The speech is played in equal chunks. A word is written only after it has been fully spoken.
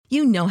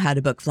You know how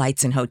to book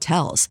flights and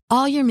hotels.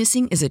 All you're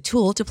missing is a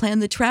tool to plan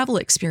the travel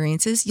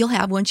experiences you'll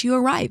have once you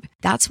arrive.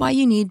 That's why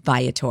you need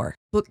Viator.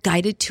 Book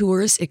guided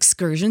tours,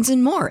 excursions,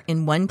 and more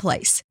in one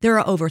place. There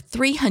are over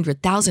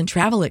 300,000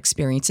 travel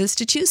experiences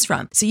to choose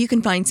from, so you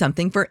can find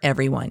something for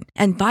everyone.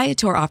 And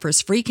Viator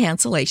offers free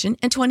cancellation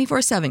and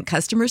 24/7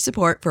 customer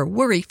support for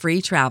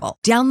worry-free travel.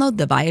 Download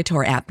the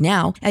Viator app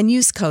now and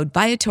use code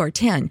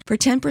Viator10 for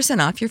 10%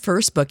 off your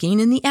first booking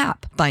in the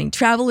app. Find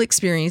travel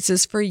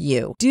experiences for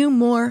you. Do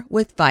more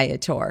with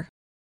Viator.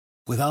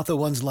 Without the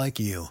ones like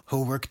you,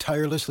 who work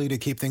tirelessly to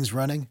keep things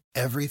running,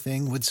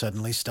 everything would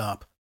suddenly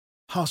stop.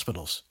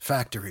 Hospitals,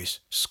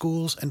 factories,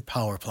 schools, and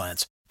power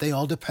plants, they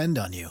all depend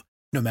on you.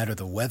 No matter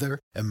the weather,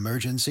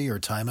 emergency, or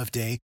time of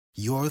day,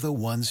 you're the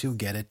ones who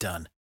get it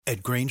done.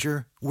 At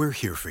Grainger, we're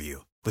here for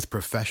you with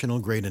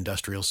professional-grade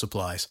industrial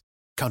supplies.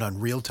 Count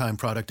on real-time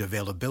product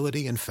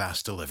availability and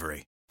fast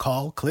delivery.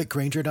 Call, click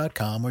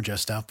Grainger.com, or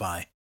just stop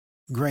by.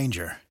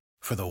 Grainger,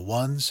 for the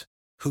ones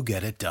who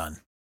get it done.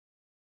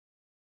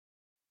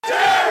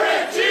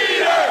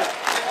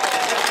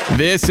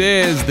 This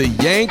is the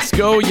Yanks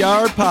Go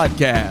Yard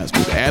podcast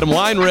with Adam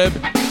Weinrib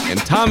and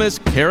Thomas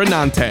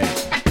Carannante.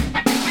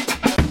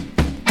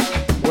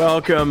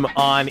 Welcome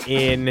on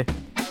in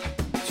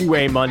to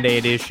a Monday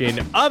edition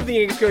of the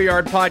Yanks Go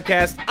Yard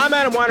podcast. I'm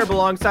Adam Weinrib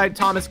alongside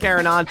Thomas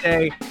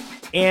Carannante,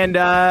 and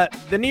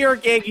the New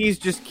York Yankees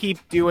just keep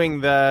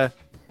doing the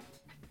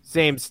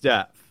same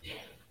stuff.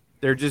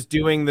 They're just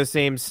doing the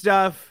same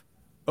stuff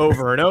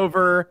over and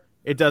over.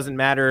 It doesn't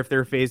matter if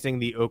they're facing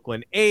the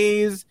Oakland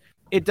A's.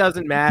 It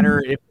doesn't matter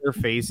if they're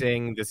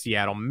facing the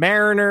Seattle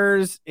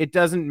Mariners. It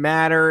doesn't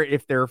matter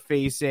if they're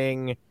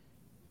facing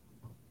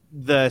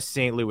the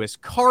St. Louis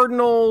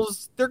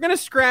Cardinals. They're going to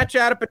scratch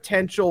out a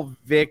potential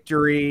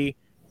victory.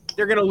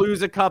 They're going to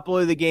lose a couple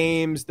of the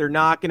games. They're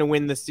not going to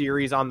win the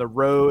series on the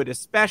road,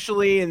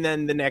 especially, and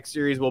then the next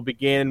series will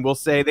begin. We'll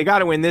say they got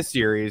to win this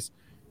series,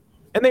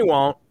 and they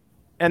won't.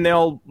 And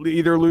they'll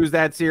either lose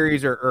that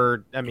series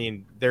or I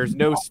mean, there's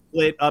no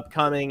split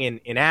upcoming in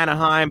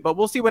Anaheim, but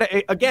we'll see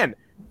again,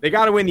 they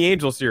got to win the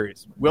Angels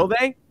series. Will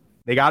they?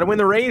 They got to win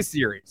the Rays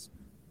series.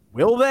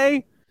 Will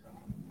they?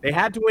 They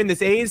had to win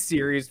this A's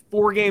series.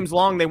 4 games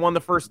long. They won the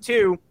first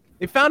 2.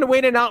 They found a way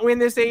to not win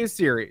this A's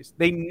series.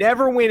 They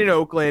never win in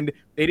Oakland.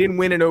 They didn't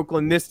win in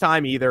Oakland this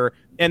time either.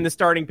 And the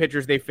starting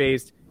pitchers they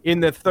faced in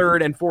the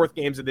 3rd and 4th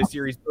games of this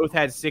series both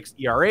had 6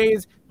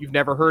 ERAs. You've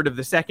never heard of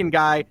the second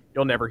guy.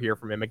 You'll never hear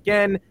from him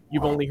again.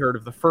 You've only heard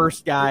of the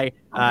first guy,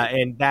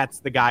 and that's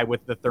the guy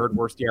with the 3rd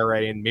worst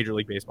ERA in Major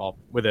League Baseball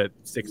with a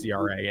 6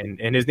 ERA.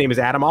 And his name is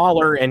Adam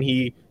Oller, and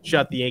he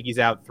shut the Yankees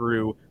out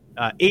through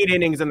 8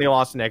 innings, and they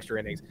lost in extra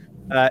innings.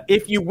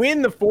 If you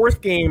win the 4th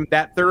game,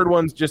 that 3rd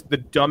one's just the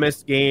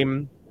dumbest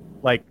game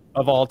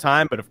of all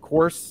time. But of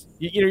course,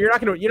 you're not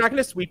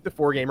gonna sweep the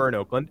 4-gamer in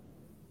Oakland.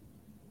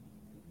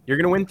 You're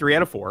going to win 3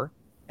 out of 4,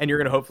 and you're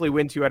going to hopefully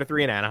win 2 out of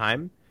 3 in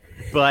Anaheim.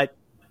 But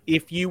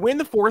if you win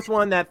the 4th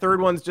one, that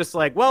 3rd one's just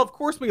well, of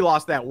course we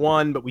lost that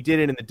one, but we did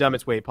it in the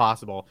dumbest way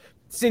possible.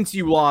 Since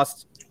you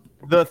lost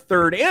the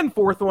 3rd and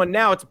 4th one,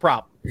 now it's a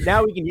problem.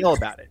 Now we can yell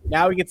about it.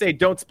 Now we can say,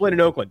 don't split in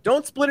Oakland.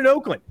 Don't split in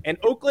Oakland. And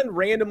Oakland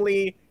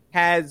randomly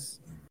has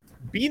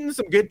beaten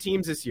some good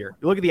teams this year.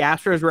 You look at the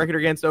Astros record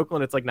against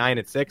Oakland, it's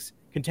 9-6.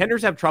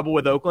 Contenders have trouble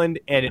with Oakland,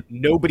 and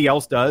nobody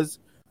else does.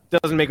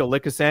 Doesn't make a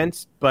lick of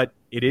sense, but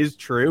it is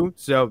true.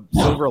 So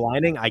silver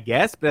lining, I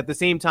guess. But at the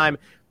same time,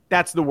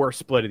 that's the worst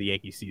split of the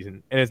Yankee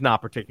season, and it's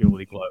not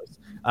particularly close.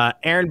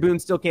 Aaron Boone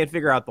still can't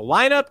figure out the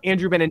lineup.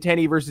 Andrew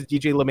Benintendi versus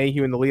DJ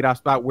LeMahieu in the leadoff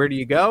spot. Where do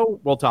you go?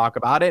 We'll talk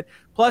about it.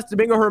 Plus,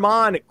 Domingo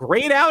Germán,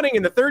 great outing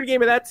in the 3rd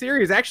game of that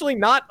series. Actually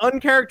not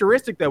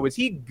uncharacteristic, though. Is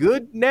he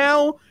good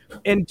now?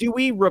 And do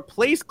we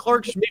replace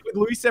Clarke Schmidt with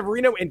Luis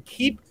Severino and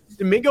keep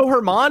Domingo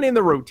Germán in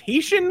the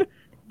rotation?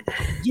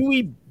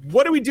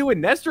 What do we do with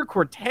Nestor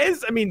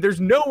Cortez? I mean,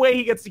 there's no way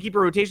he gets to keep a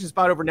rotation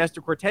spot over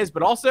Nestor Cortez,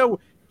 but also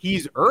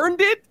he's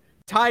earned it.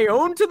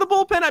 Tyone to the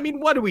bullpen. I mean,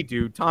 what do we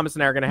do? Thomas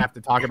and I are going to have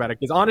to talk about it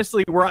because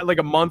honestly, we're at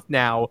a month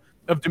now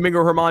of Domingo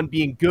Germán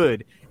being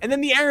good. And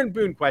then the Aaron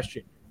Boone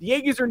question. The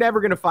Yankees are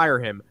never going to fire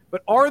him,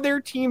 but are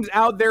there teams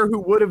out there who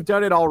would have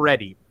done it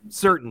already?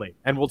 Certainly.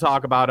 And we'll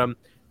talk about them.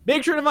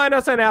 Make sure to find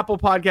us on Apple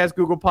Podcasts,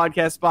 Google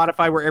Podcasts,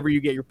 Spotify, wherever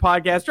you get your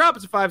podcasts. Drop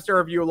us a 5-star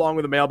review along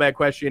with a mailbag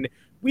question.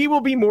 We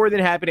will be more than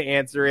happy to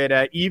answer it.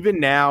 Even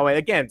now,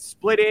 again,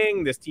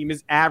 splitting. This team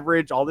is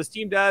average. All this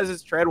team does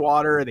is tread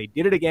water. They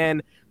did it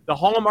again. The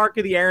hallmark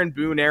of the Aaron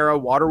Boone era,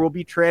 water will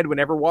be tread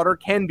whenever water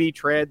can be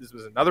tread. This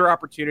was another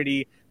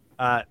opportunity.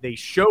 They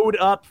showed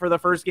up for the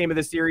first game of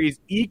the series,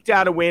 eked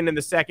out a win in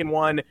the second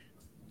one.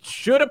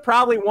 Should have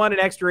probably won in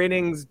extra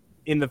innings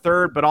in the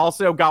 3rd, but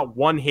also got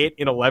 1 hit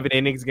in 11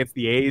 innings against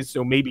the A's,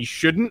 so maybe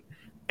shouldn't.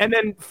 And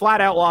then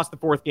flat out lost the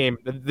 4th game,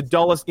 the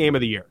dullest game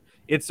of the year.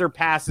 It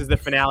surpasses the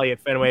finale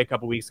at Fenway a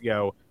couple weeks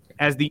ago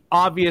as the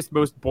obvious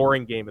most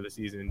boring game of the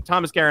season.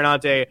 Thomas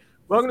Carannante,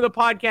 welcome to the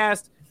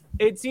podcast.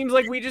 It seems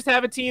like we just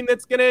have a team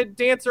that's going to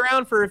dance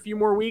around for a few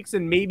more weeks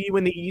and maybe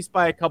win the East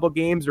by a couple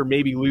games or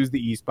maybe lose the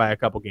East by a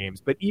couple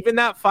games. But even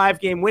that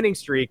 5-game winning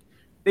streak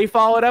they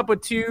followed up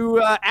with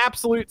two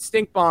absolute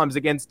stink bombs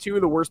against two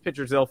of the worst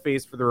pitchers they'll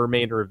face for the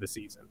remainder of the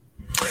season.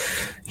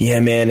 Yeah,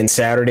 man, and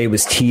Saturday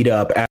was teed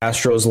up.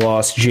 Astros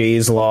lost,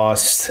 Jays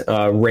lost,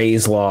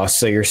 Rays lost.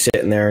 So you're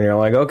sitting there and you're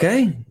like,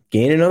 okay,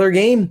 gain another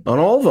game on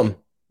all of them.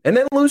 And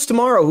then lose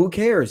tomorrow. Who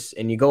cares?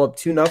 And you go up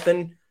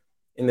 2-0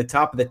 in the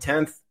top of the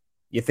 10th.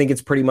 You think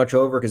it's pretty much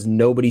over because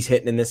nobody's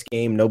hitting in this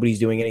game. Nobody's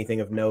doing anything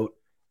of note.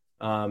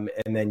 And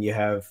then you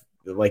have,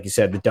 like you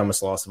said, the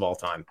dumbest loss of all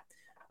time.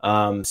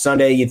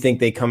 Sunday, you'd think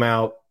they come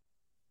out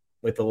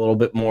with a little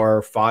bit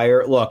more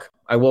fire. Look,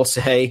 I will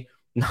say,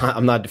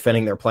 I'm not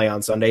defending their play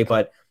on Sunday,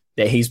 but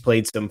he's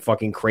played some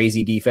fucking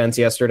crazy defense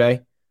yesterday.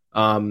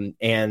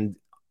 And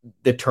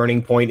the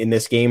turning point in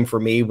this game for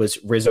me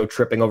was Rizzo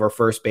tripping over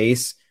first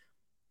base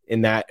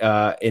in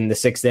the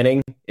sixth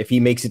inning. If he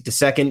makes it to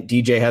second,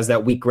 DJ has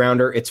that weak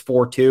grounder. It's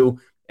 4-2.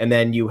 And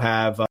then you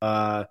have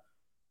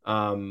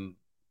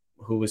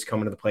who was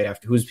coming to the plate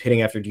after, who's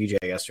hitting after DJ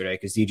yesterday?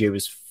 Because DJ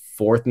was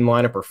fourth in the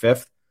lineup or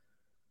fifth.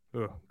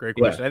 Oh, great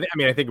question.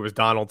 Yeah. I think it was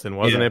Donaldson,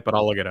 wasn't it? But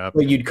I'll look it up.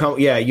 But you'd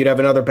have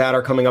another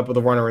batter coming up with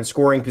a runner in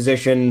scoring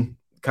position.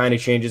 Kind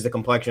of changes the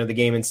complexion of the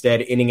game.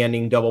 Instead,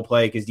 inning-ending double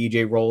play because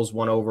DJ rolls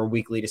one over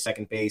weakly to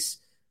second base.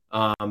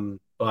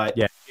 But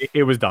yeah,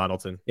 it was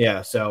Donaldson.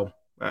 Yeah, so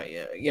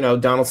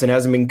Donaldson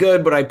hasn't been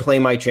good, but I play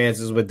my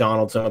chances with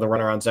Donaldson with a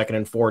runner on second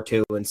and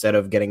 4-2 instead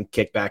of getting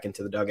kicked back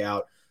into the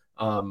dugout.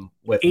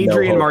 With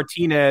Adrian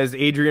Martinez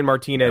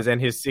and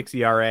his 6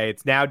 ERA.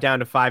 It's now down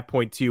to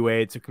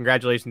 5.28. So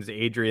congratulations to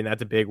Adrian.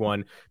 That's a big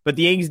one. But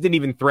the Yankees didn't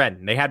even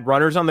threaten. They had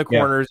runners on the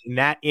corners in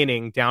that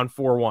inning, down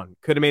 4-1.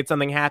 Could have made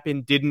something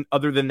happen. Didn't.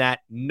 Other than that,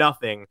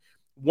 nothing.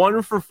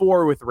 1 for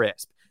 4 with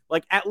Risp.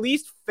 Like, at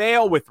least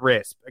fail with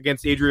Risp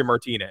against Adrian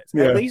Martinez.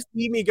 Yeah. At least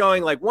leave me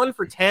going like 1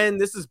 for 10.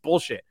 This is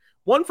bullshit.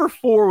 1 for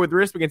 4 with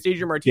Risp against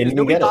Adrian Martinez.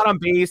 Nobody got on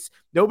base.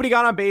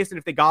 And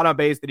if they got on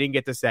base, they didn't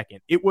get to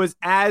second. It was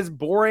as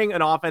boring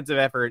an offensive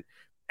effort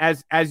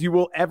as you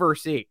will ever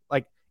see.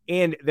 Like,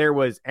 and there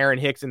was Aaron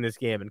Hicks in this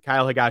game and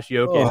Kyle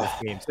Higashioka in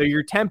this game. So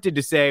you're tempted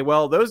to say,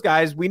 well, those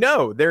guys, we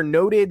know they're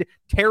noted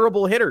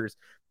terrible hitters.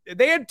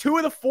 They had 2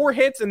 of the 4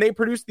 hits and they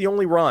produced the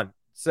only run.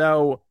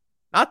 So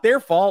not their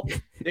fault.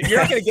 You're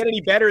not going to get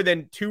any better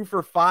than 2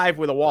 for 5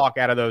 with a walk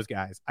out of those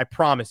guys. I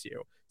promise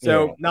you.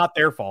 So not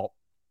their fault.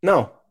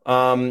 No.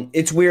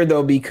 It's weird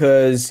though,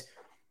 because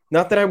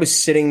not that I was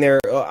sitting there,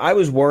 I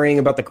was worrying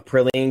about the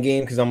Caprillion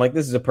game because I'm like,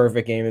 this is a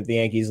perfect game if the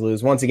Yankees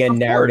lose. Once again,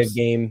 narrative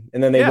game.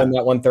 And then they win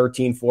that one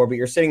 13-4, but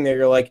you're sitting there,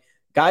 you're like,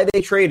 guy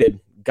they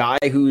traded, guy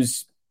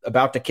who's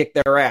about to kick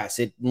their ass.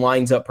 It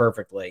lines up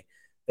perfectly.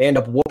 They end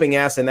up whooping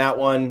ass in that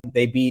one.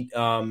 They beat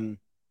another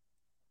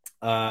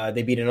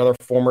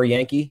former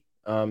Yankee,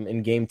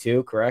 in game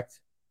 2, correct?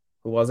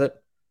 Who was it?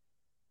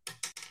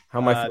 How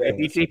am I they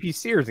beat JP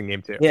Sears in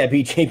game 2. Yeah,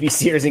 beat JP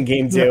Sears in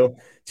game 2.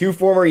 2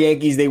 former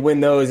Yankees, they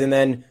win those. And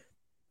then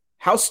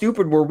how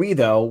stupid were we,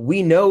 though?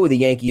 We know the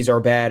Yankees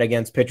are bad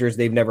against pitchers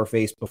they've never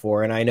faced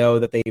before. And I know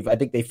that I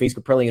think they faced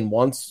Caprillion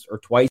once or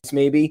twice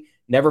maybe.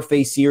 Never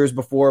faced Sears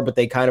before, but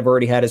they kind of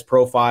already had his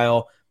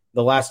profile.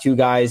 The last 2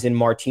 guys in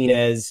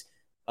Martinez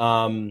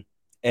and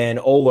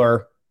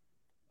Oler,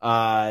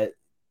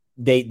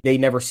 they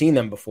never seen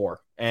them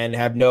before. And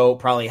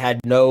probably had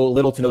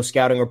little to no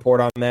scouting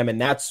report on them. And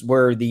that's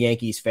where the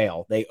Yankees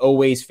fail. They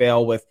always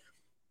fail with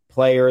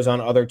players on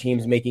other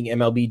teams making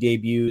MLB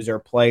debuts or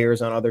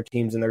players on other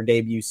teams in their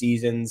debut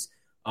seasons.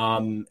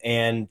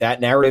 And that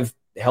narrative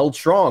held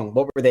strong.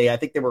 What were they? I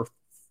think they were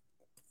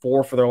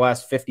 4 for their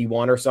last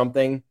 51 or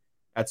something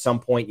at some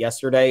point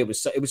yesterday. It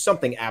was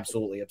something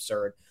absolutely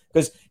absurd.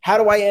 Because how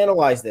do I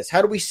analyze this?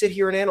 How do we sit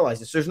here and analyze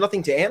this? There's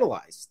nothing to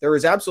analyze. There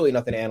is absolutely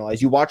nothing to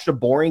analyze. You watched a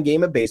boring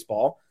game of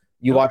baseball.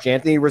 You watch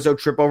Anthony Rizzo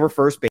trip over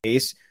first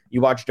base. You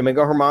watch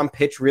Domingo Germán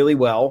pitch really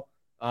well.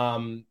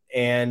 And,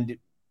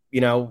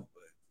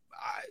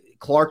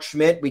 Clark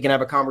Schmidt, we can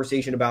have a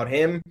conversation about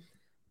him.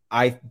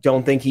 I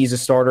don't think he's a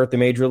starter at the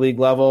major league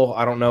level.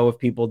 I don't know if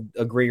people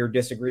agree or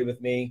disagree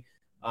with me.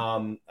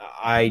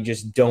 I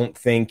just don't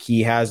think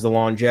he has the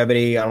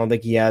longevity. I don't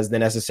think he has the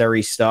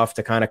necessary stuff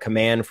to kind of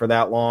command for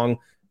that long.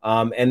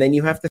 And then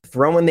you have to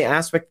throw in the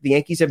aspect that the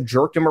Yankees have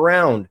jerked him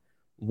around.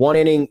 1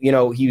 inning,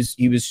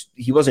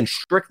 he wasn't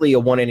strictly a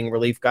 1 inning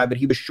relief guy, but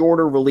he was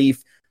shorter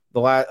relief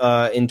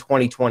in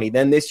 2020.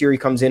 Then this year he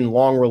comes in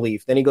long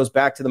relief. Then he goes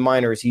back to the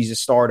minors. He's a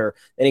starter.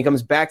 Then he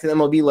comes back to the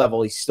MLB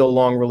level. He's still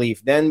long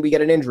relief. Then we get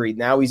an injury.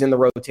 Now he's in the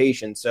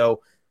rotation.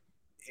 So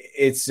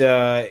it's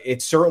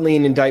certainly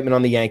an indictment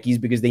on the Yankees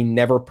because they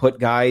never put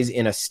guys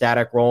in a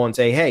static role and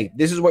say, hey,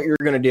 this is what you're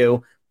going to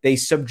do. They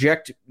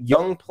subject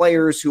young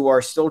players who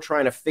are still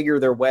trying to figure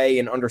their way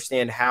and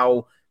understand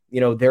how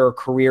their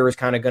career is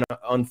kind of going to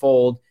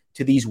unfold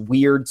to these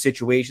weird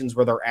situations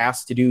where they're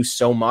asked to do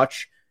so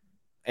much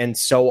and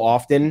so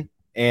often.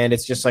 And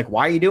it's just like,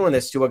 why are you doing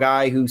this to a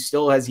guy who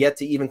still has yet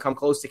to even come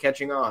close to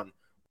catching on?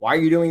 Why are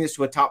you doing this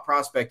to a top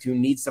prospect who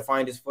needs to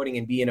find his footing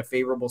and be in a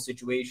favorable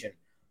situation?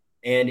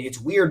 And it's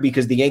weird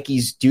because the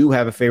Yankees do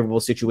have a favorable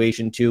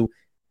situation to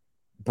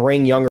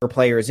bring younger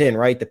players in,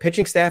 right? The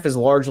pitching staff is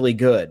largely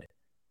good.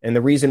 And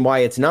the reason why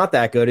it's not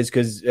that good is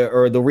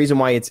the reason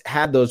why it's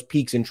had those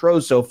peaks and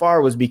troughs so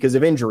far was because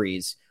of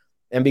injuries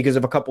and because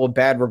of a couple of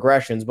bad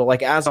regressions. But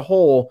like as a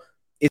whole,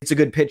 it's a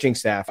good pitching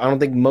staff. I don't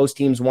think most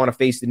teams want to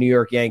face the New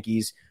York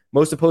Yankees.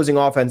 Most opposing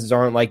offenses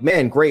aren't like,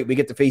 man, great, we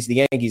get to face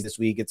the Yankees this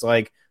week. It's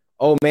like,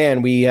 oh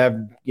man, we have,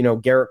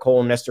 Garrett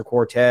Cole, Nestor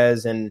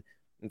Cortez, and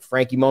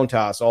Frankie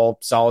Montas, all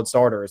solid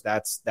starters.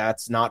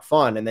 That's not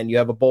fun. And then you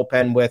have a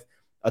bullpen with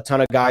a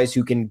ton of guys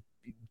who can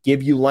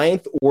give you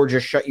length or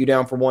just shut you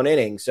down for one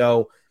inning.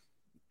 So,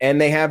 and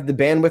they have the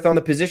bandwidth on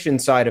the position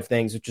side of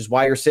things, which is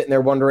why you're sitting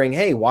there wondering,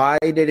 hey, why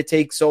did it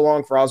take so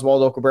long for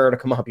Oswaldo Cabrera to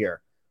come up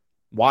here?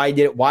 Why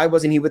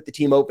wasn't he with the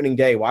team opening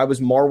day? Why was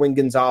Marwin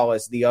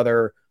Gonzalez the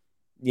other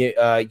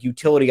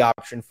utility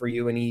option for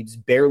you? And he's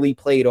barely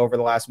played over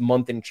the last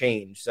month and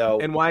change. So,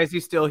 and why is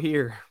he still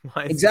here?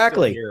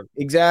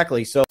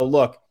 Exactly. So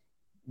look,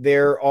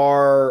 there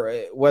are,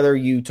 whether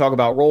you talk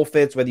about role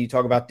fits, whether you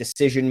talk about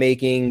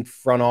decision-making,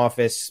 front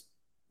office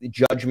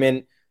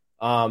judgment,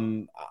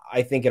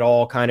 I think it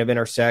all kind of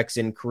intersects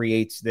and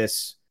creates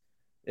this,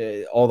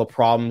 all the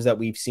problems that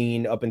we've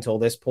seen up until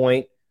this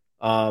point.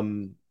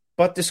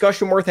 But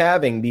discussion worth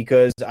having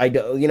because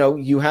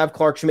you have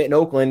Clarke Schmidt in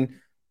Oakland.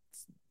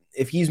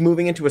 If he's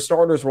moving into a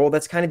starter's role,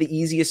 that's kind of the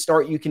easiest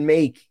start you can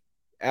make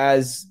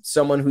as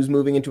someone who's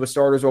moving into a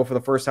starter's role for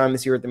the first time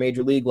this year at the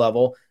major league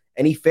level.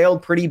 And he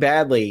failed pretty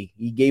badly.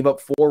 He gave up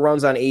 4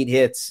 runs on 8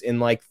 hits in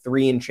like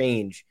 3 and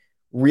change.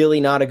 Really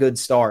not a good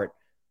start.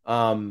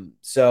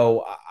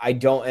 So I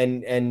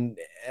don't, and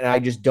I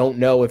just don't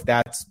know if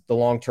that's the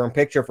long-term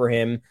picture for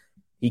him.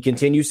 He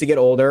continues to get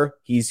older.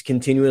 He's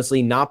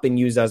continuously not been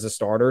used as a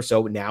starter.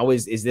 So now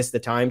is this the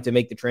time to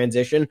make the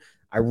transition?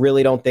 I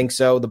really don't think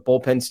so. The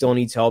bullpen still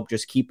needs help.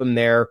 Just keep him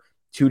there,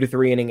 2 to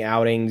 3 inning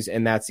outings,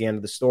 and that's the end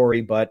of the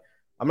story. But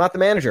I'm not the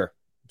manager,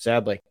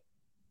 sadly.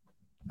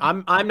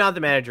 I'm not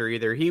the manager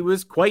either. He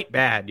was quite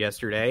bad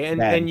yesterday,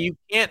 and you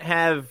can't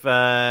have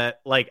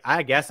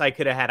I guess I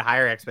could have had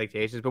higher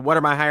expectations. But what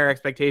are my higher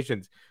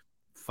expectations?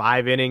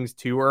 5 innings,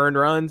 2 earned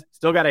runs.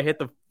 Still got to hit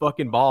the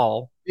fucking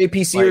ball.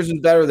 JP Sears was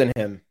better than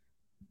him.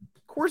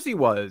 Of course he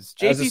was.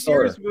 JP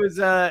Sears was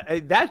that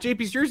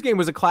JP Sears game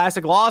was a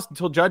classic loss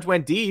until Judge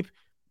went deep.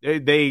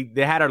 They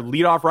had a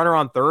leadoff runner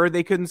on third.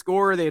 They couldn't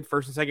score. They had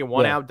first and second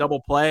one out double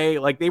play.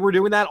 Like they were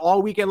doing that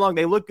all weekend long.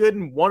 They looked good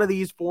in one of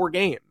these 4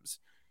 games.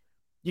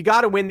 You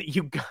got to win.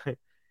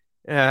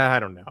 I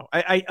don't know.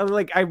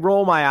 I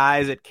roll my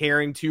eyes at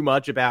caring too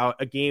much about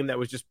a game that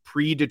was just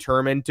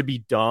predetermined to be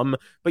dumb,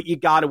 but you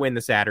got to win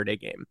the Saturday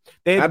game.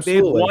 They had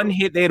one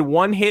hit. They had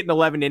 1 hit in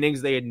 11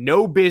 innings. They had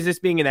no business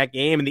being in that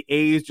game, and the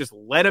A's just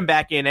let them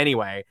back in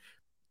anyway,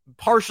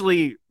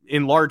 partially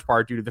in large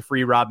part due to the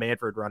free Rob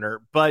Manfred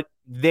runner, but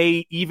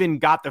they even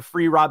got the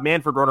free Rob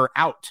Manfred runner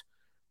out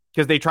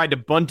because they tried to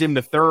bunt him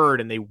to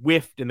third and they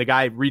whiffed and the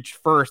guy reached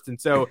first.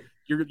 And so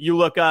you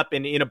look up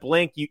and in a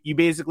blink, you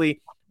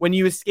basically, when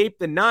you escape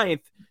the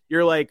 9th,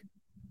 you're like,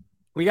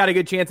 we got a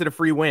good chance at a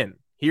free win.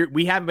 Here,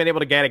 we haven't been able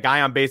to get a guy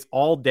on base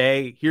all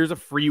day. Here's a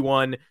free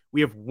one.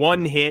 We have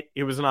 1 hit.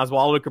 It was an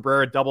Oswaldo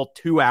Cabrera double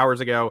 2 hours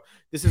ago.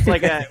 This is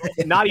like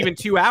not even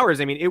 2 hours.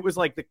 I mean, it was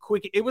like a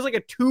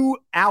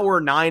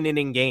 2-hour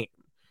 9-inning game.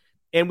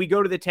 And we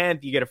go to the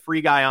 10th, you get a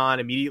free guy on,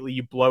 immediately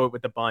you blow it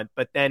with the bunt.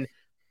 But then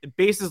the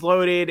bases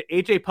loaded,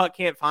 AJ Putt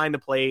can't find the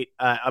plate.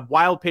 A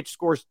wild pitch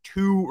scores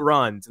 2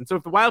 runs. And so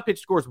if the wild pitch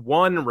scores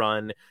 1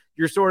 run,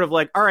 you're sort of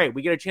like, all right,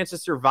 we get a chance to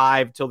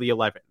survive till the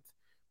 11th.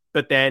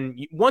 But then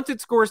once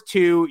it scores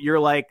 2, you're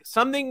like,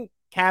 something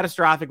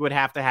catastrophic would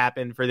have to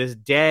happen for this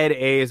dead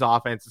A's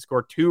offense to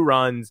score 2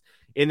 runs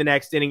in the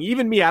next inning.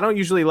 Even me, I don't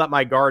usually let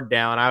my guard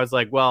down. I was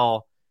like,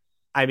 well,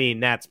 I mean,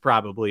 that's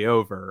probably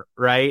over,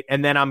 right?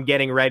 And then I'm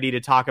getting ready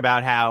to talk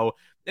about how,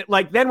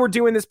 then we're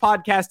doing this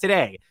podcast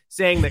today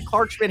saying that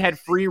Clarke Schmidt had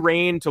free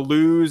reign to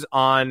lose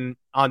on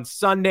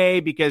Sunday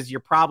because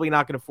you're probably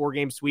not going to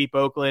 4-game sweep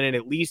Oakland, and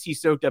at least he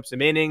soaked up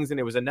some innings, and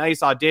it was a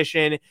nice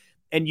audition.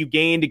 And you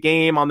gained a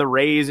game on the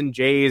Rays and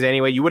Jays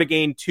anyway. You would have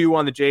gained 2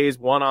 on the Jays,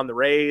 1 on the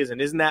Rays, and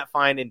isn't that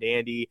fine and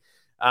dandy?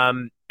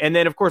 And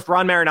then, of course,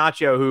 Ron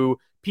Marinaccio, who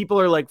people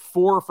are like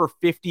 4 for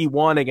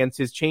 51 against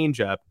his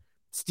changeup.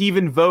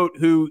 Stephen Vogt,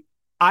 who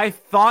I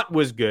thought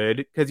was good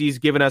because he's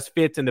given us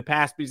fits in the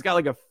past, but he's got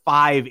like a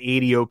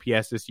 580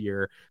 OPS this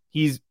year.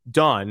 He's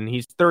done.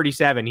 He's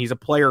 37. He's a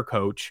player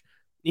coach.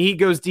 He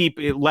goes deep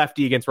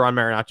lefty against Ron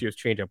Marinaccio's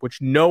changeup,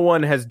 which no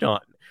one has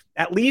done.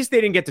 At least they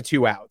didn't get to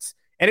 2 outs.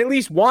 And at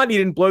least Wandy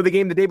didn't blow the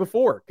game the day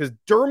before because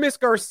Dermis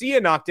Garcia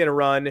knocked in a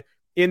run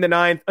in the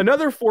 9th.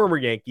 Another former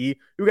Yankee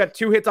who got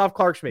 2 hits off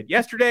Clarke Schmidt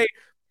yesterday,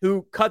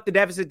 who cut the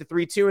deficit to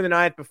 3-2 in the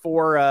 9th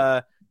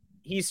before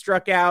he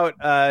struck out,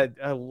 God,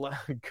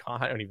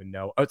 I don't even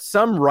know,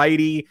 some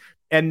righty.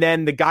 And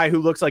then the guy who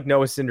looks like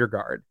Noah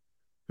Syndergaard,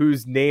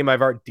 whose name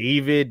I've already,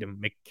 David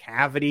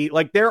McCavity.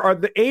 Like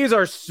the A's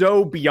are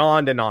so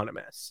beyond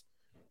anonymous.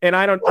 And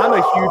I'm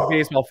a huge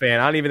baseball fan.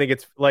 I don't even think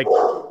it's like,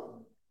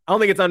 I don't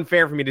think it's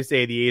unfair for me to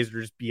say the A's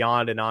are just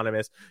beyond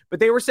anonymous, but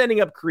they were sending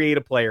up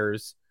creative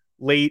players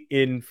late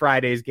in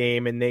Friday's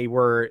game. And they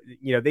were,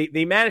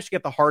 they managed to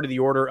get the heart of the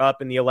order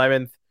up in the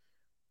 11th.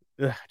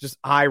 just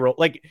eye roll.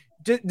 Like,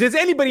 does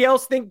anybody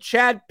else think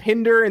Chad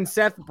Pinder and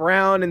Seth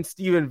Brown and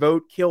Stephen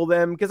Vogt kill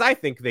them? Because I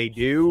think they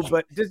do.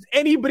 But does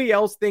anybody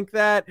else think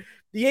that?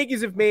 The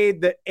Yankees have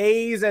made the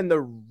A's and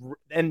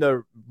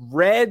the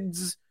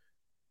Reds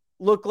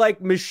look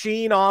like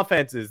machine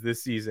offenses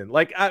this season.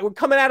 Like, we're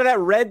coming out of that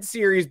Red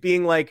series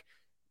being like,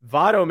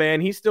 Votto,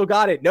 man, he's still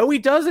got it. No, he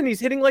doesn't. He's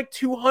hitting like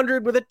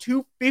 200 with a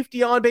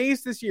 250 on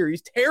base this year.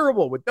 He's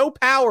terrible with no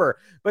power.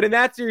 But in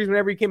that series,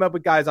 whenever he came up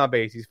with guys on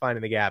base, he's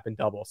finding the gap and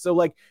double. So,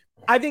 like,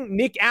 I think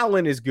Nick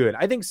Allen is good.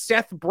 I think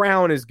Seth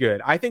Brown is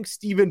good. I think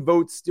Stephen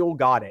Vogt still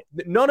got it.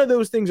 None of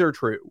those things are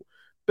true.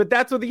 But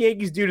that's what the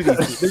Yankees do to these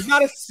teams. There's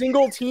not a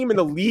single team in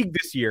the league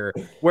this year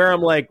where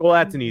I'm like, well,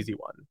 that's an easy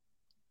one.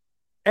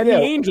 And the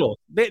Angels.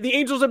 The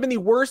Angels have been the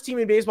worst team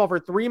in baseball for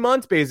 3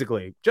 months,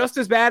 basically. Just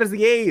as bad as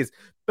the A's.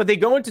 But they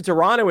go into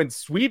Toronto and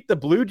sweep the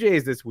Blue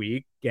Jays this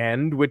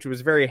weekend, which was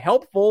very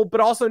helpful,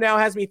 but also now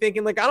has me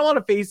thinking, like, I don't want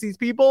to face these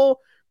people.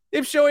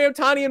 If Shohei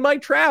Ohtani and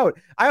Mike Trout.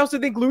 I also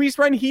think Luis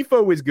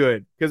Rengifo is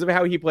good because of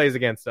how he plays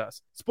against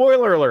us.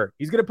 Spoiler alert,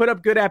 he's going to put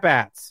up good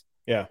at-bats.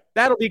 Yeah.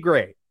 That'll be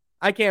great.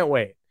 I can't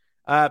wait.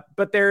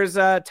 But there's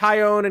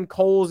Tyone and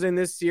Coles in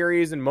this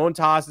series, and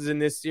Montas is in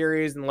this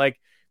series, and, like,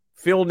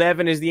 Phil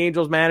Nevin is the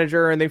Angels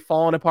manager, and they've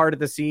fallen apart at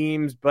the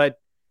seams. But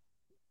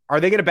are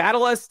they going to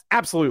battle us?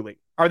 Absolutely.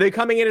 Are they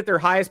coming in at their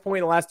highest point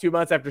in the last 2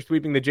 months after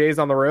sweeping the Jays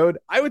on the road?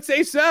 I would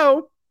say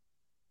so.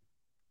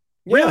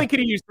 Yeah. Really could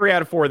have used 3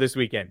 out of 4 this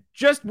weekend.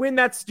 Just win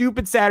that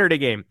stupid Saturday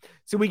game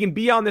so we can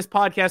be on this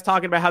podcast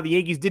talking about how the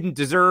Yankees didn't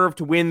deserve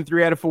to win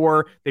 3 out of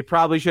 4. They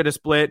probably should have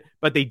split,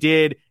 but they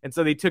did. And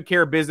so they took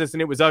care of business,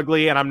 and it was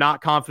ugly, and I'm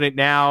not confident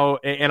now,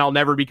 and I'll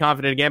never be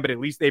confident again, but at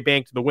least they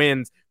banked the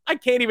wins. I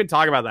can't even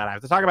talk about that. I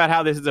have to talk about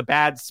how this is a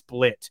bad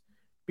split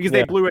because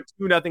they blew a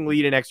 2-0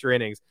 lead in extra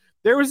innings.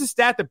 There was a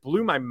stat that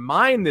blew my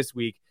mind this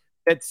week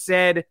that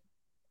said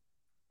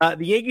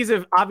the Yankees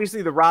have,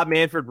 obviously the Rob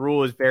Manfred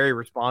rule is very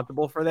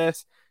responsible for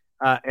this.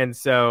 And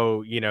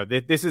so, you know,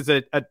 this is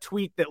a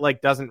tweet that,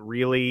 like, doesn't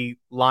really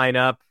line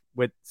up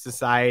with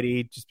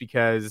society just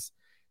because,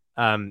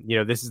 you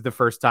know, this is the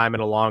first time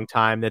in a long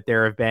time that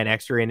there have been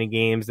extra inning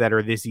games that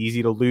are this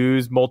easy to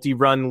lose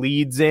multi-run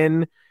leads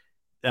in,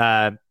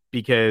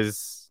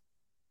 because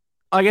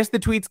I guess the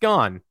tweet's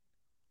gone.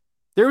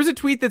 There was a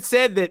tweet that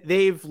said that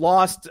they've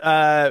lost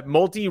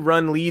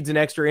multi-run leads in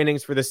extra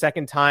innings for the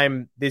second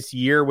time this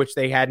year, which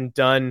they hadn't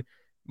done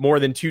more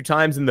than 2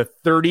 times in the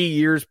 30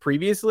 years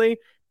previously.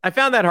 I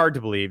found that hard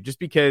to believe just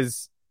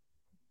because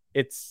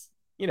it's,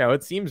 you know,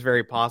 it seems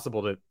very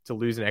possible to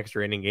lose an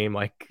extra inning game.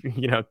 Like,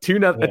 you know, a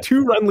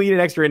 2-run lead in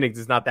extra innings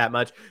is not that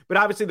much. But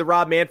obviously the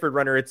Rob Manfred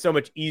runner, it's so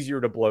much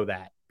easier to blow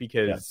that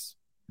because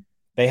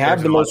they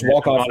have the most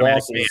walk-off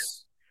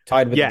losses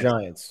tied with the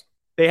Giants.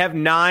 They have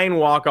 9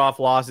 walk-off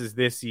losses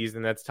this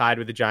season. That's tied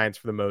with the Giants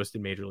for the most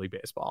in Major League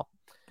Baseball.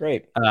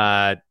 Great.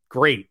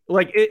 Great.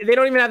 Like, they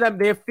don't even have that.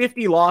 They have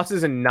 50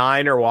 losses and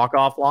 9 are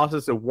walk-off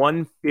losses. So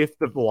 1/5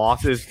 of the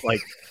losses,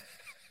 like,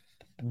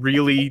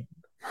 really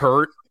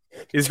hurt.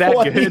 Is that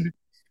good?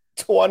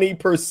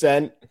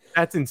 20%.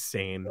 That's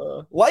insane.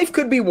 Life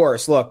could be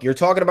worse. Look, you're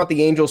talking about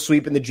the Angels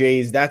sweeping the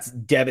Jays. That's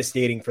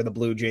devastating for the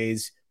Blue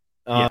Jays.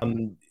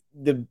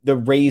 The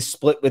Rays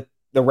split with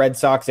the Red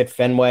Sox at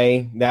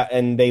Fenway,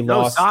 and they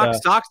lost.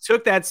 Sox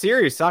took that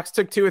series. Sox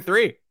took 2 of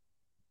 3.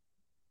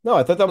 No,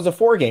 I thought that was a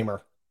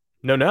 4-gamer.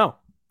 No.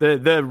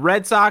 The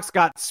Red Sox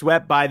got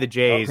swept by the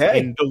Jays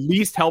in the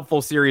least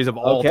helpful series of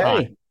all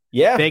time.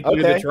 Yeah. Thank you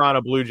to the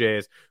Toronto Blue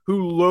Jays,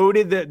 who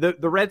loaded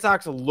the Red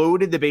Sox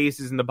loaded the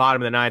bases in the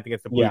bottom of the 9th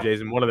against the Blue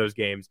Jays in one of those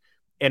games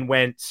and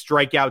went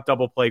strikeout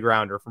double play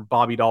grounder from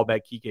Bobby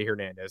Dahlbeck, Kike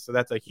Hernandez. So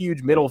that's a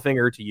huge middle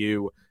finger to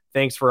you.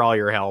 Thanks for all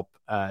your help.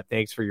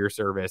 Thanks for your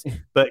service.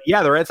 But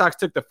yeah, the Red Sox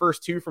took the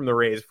first 2 from the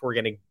Rays before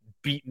getting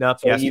beaten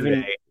up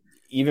yesterday.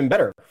 Even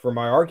better for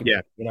my argument.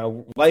 Yeah. You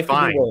know, life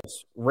could be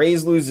worse.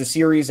 Rays lose the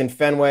series in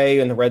Fenway,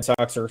 and the Red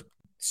Sox are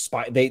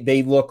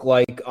they look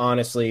like,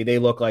 honestly, they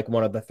look like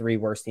one of the 3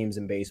 worst teams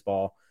in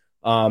baseball.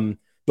 The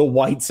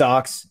White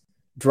Sox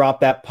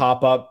dropped that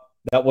pop-up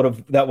that would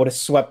have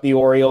swept the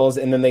Orioles,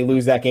 and then they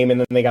lose that game, and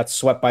then they got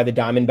swept by the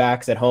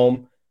Diamondbacks at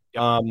home.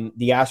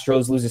 The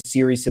Astros lose a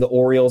series to the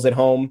Orioles at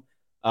home.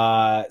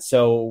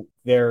 So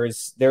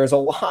there's a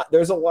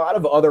lot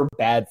of other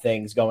bad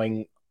things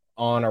going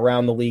on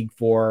around the league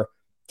for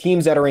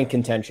teams that are in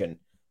contention.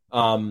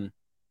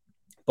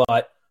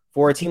 But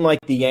for a team like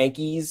the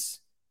Yankees,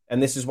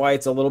 and this is why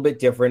it's a little bit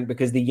different,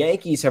 because the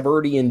Yankees have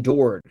already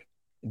endured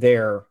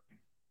their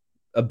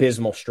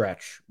abysmal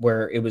stretch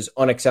where it was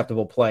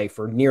unacceptable play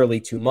for nearly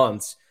 2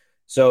 months.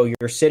 So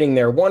you're sitting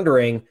there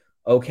wondering,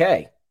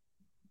 okay,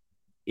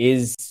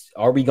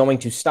 are we going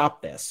to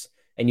stop this?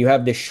 And you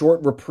have this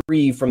short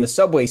reprieve from the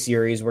Subway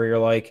Series where you're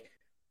like,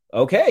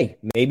 okay,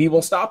 maybe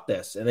we'll stop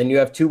this. And then you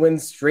have 2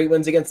 straight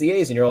wins against the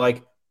A's, and you're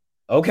like,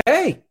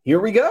 okay,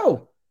 here we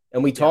go.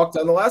 And we talked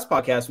on the last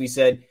podcast, we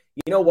said,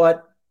 you know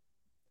what?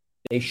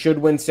 They should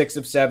win 6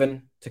 of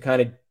 7 to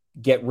kind of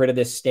get rid of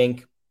this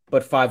stink,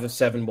 but 5 of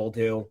 7 will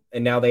do.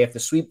 And now they have to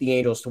sweep the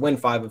Angels to win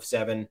 5 of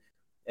 7,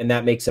 and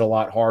that makes it a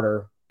lot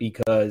harder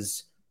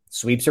because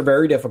Sweeps are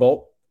very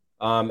difficult.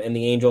 And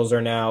the Angels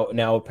are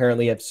now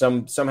apparently have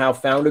somehow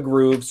found a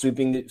groove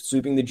sweeping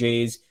the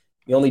Jays.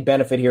 The only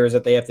benefit here is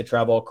that they have to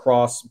travel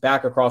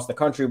back across the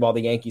country while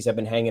the Yankees have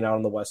been hanging out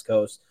on the West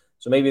Coast.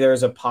 So maybe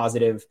there's a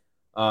positive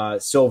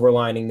silver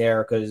lining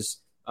there because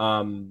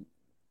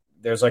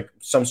there's like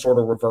some sort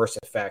of reverse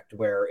effect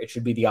where it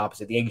should be the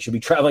opposite. The Yankees should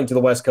be traveling to the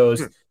West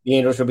Coast. The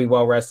Angels should be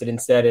well rested.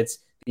 Instead, it's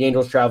the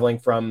Angels traveling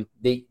from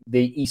the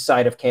east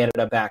side of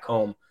Canada back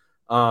home.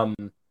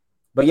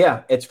 But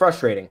yeah, it's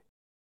frustrating.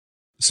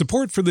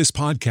 Support for this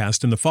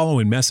podcast and the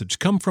following message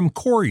come from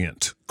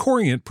Corient.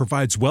 Corient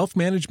provides wealth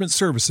management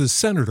services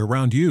centered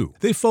around you.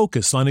 They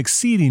focus on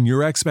exceeding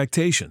your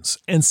expectations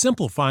and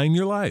simplifying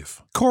your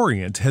life.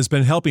 Corient has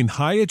been helping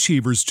high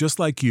achievers just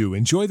like you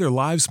enjoy their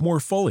lives more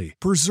fully,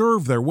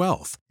 preserve their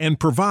wealth, and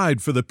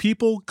provide for the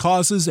people,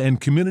 causes,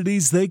 and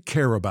communities they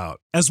care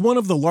about. As one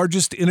of the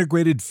largest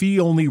integrated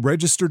fee-only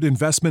registered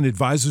investment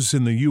advisors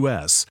in the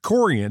U.S.,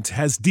 Corient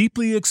has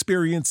deeply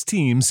experienced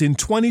teams in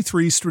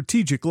 23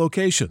 strategic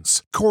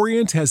locations.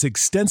 Corient has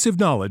extensive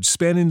knowledge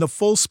spanning the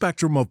full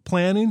spectrum of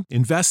planning,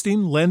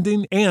 investing,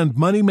 lending, and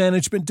money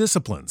management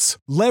disciplines.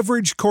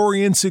 Leverage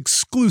Corient's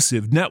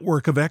exclusive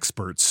network of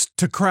experts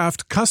to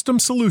craft custom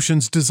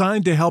solutions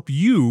designed to help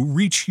you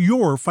reach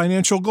your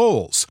financial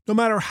goals, no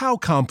matter how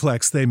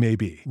complex they may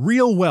be.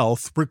 Real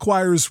wealth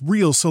requires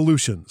real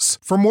solutions.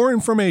 For more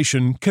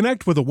information,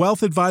 connect with a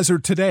wealth advisor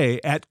today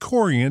at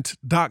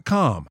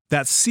Corient.com.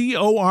 That's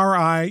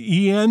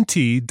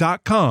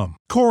Corient.com.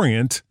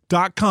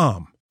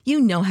 Corient.com. You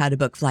know how to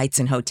book flights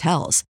and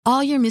hotels.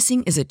 All you're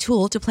missing is a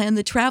tool to plan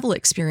the travel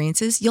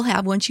experiences you'll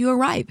have once you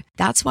arrive.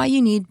 That's why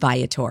you need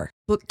Viator.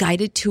 Book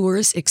guided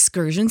tours,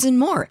 excursions, and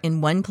more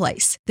in one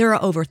place. There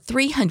are over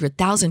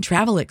 300,000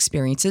 travel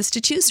experiences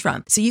to choose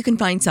from, so you can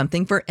find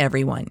something for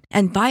everyone.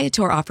 And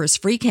Viator offers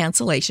free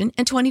cancellation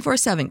and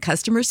 24/7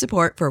 customer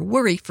support for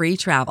worry-free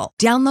travel.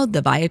 Download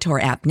the Viator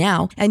app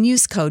now and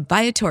use code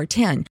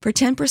Viator10 for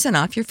 10%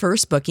 off your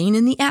first booking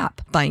in the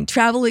app. Find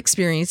travel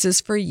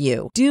experiences for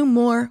you. Do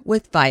more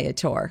with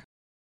Viator.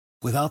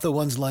 Without the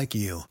ones like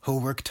you, who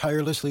work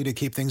tirelessly to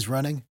keep things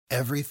running,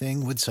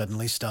 everything would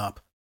suddenly stop.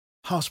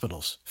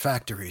 Hospitals,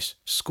 factories,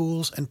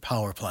 schools, and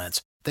power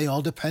plants, they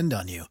all depend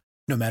on you.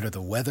 No matter the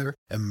weather,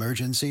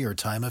 emergency, or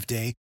time of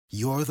day,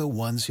 you're the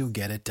ones who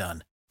get it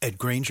done. At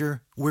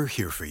Grainger, we're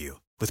here for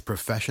you with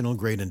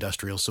professional-grade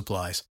industrial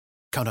supplies.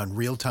 Count on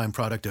real-time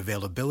product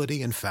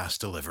availability and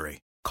fast delivery.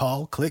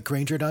 Call, click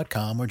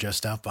Grainger.com, or just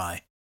stop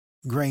by.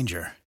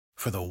 Grainger,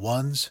 for the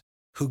ones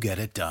who get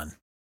it done.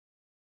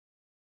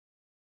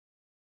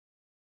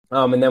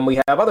 And then we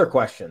have other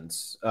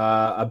questions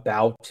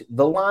about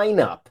the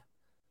lineup.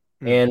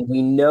 And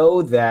we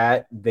know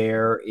that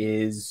there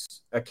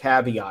is a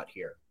caveat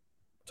here.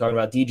 We're talking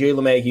about DJ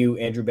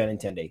LeMahieu, Andrew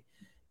Benintendi.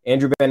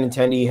 Andrew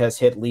Benintendi has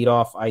hit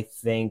leadoff, I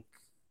think,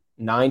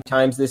 9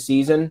 times this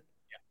season.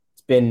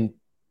 It's been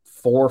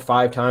 4 or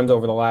 5 times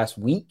over the last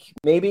week,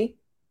 maybe,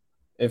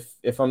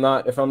 if I'm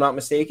not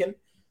mistaken.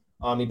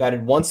 He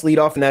batted once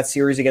leadoff in that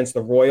series against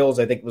the Royals.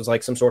 I think it was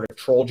like some sort of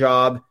troll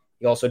job.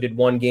 He also did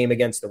one game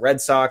against the Red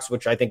Sox,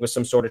 which I think was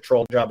some sort of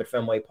troll job at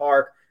Fenway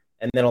Park.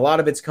 And then a lot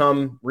of it's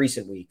come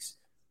recent weeks.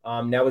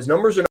 Now, his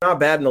numbers are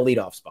not bad in the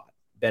leadoff spot,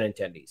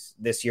 Benintendi's,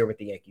 this year with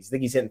the Yankees. I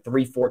think he's hitting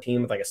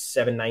 .314 with like a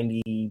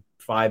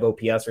 .795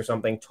 OPS or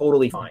something.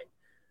 Totally fine.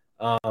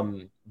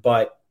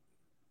 But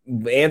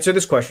answer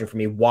this question for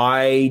me.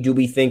 Why do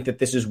we think that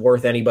this is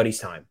worth anybody's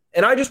time?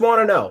 And I just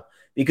want to know,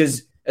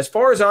 because as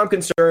far as I'm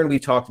concerned, we've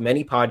talked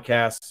many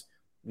podcasts.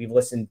 We've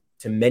listened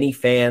to many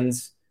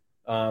fans.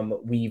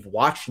 We've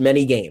watched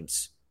many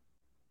games.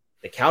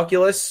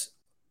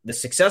 The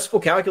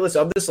successful calculus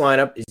of this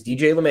lineup is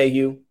DJ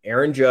LeMahieu,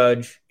 Aaron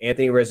Judge,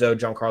 Anthony Rizzo,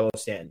 Giancarlo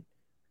Stanton.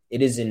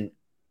 It is an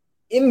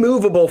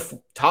immovable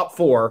top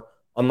 4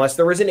 unless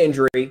there is an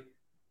injury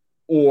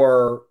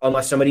or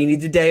unless somebody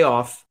needs a day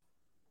off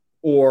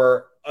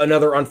or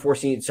another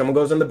unforeseen, someone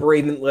goes on the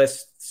bereavement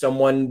list,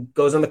 someone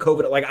goes on the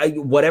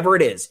COVID, whatever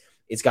it is,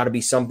 it's got to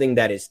be something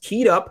that is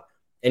teed up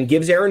and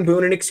gives Aaron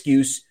Boone an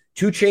excuse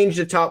to change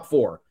the top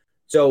 4.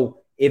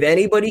 So if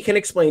anybody can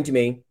explain to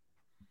me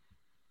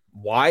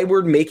why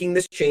we're making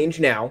this change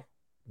now,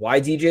 why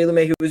DJ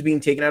LeMahieu is being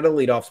taken out of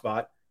the leadoff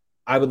spot,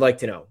 I would like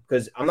to know.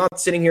 Because I'm not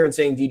sitting here and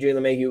saying DJ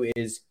LeMahieu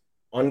is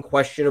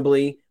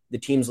unquestionably the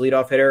team's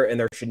leadoff hitter and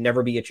there should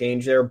never be a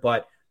change there.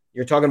 But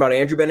you're talking about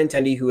Andrew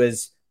Benintendi, who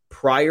is,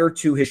 prior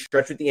to his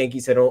stretch with the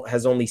Yankees,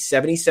 has only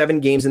 77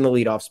 games in the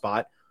leadoff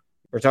spot.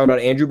 We're talking about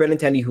Andrew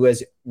Benintendi, who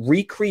has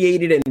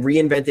recreated and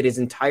reinvented his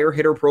entire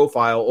hitter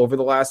profile over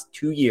the last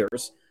 2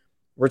 years.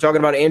 We're talking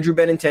about Andrew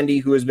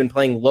Benintendi, who has been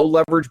playing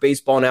low-leverage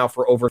baseball now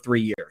for over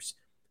 3 years.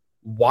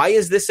 Why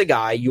is this a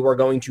guy you are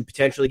going to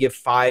potentially give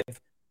 5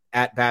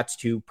 at-bats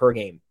to per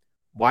game?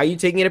 Why are you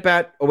taking an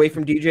at-bat away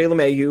from DJ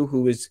LeMahieu,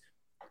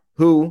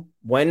 who,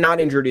 when not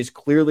injured, is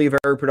clearly a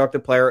very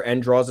productive player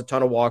and draws a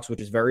ton of walks, which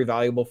is very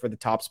valuable for the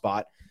top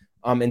spot?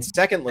 And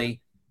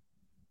secondly,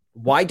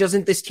 why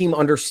doesn't this team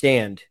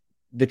understand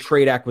the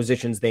trade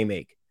acquisitions they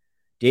make?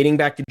 Dating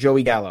back to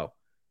Joey Gallo,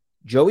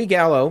 Joey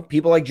Gallo,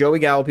 people like Joey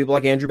Gallo, people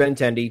like Andrew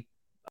Benintendi,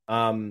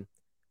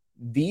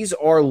 these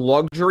are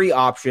luxury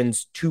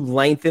options to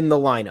lengthen the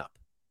lineup.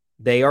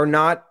 They are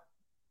not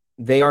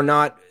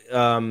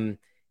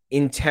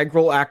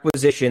integral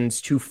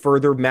acquisitions to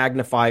further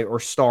magnify or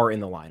star in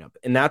the lineup.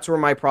 And that's where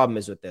my problem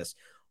is with this.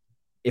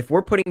 If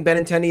we're putting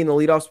Benintendi in the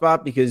leadoff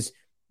spot because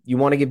you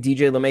want to give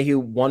DJ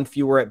LeMahieu one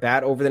fewer at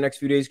bat over the next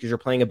few days because you're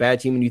playing a bad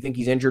team and you think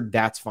he's injured,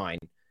 that's fine.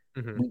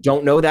 We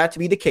don't know that to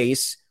be the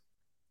case.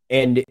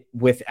 And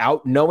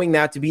without knowing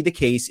that to be the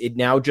case, it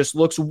now just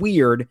looks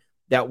weird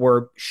that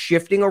we're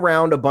shifting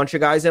around a bunch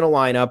of guys in a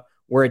lineup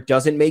where it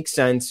doesn't make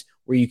sense,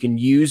 where you can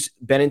use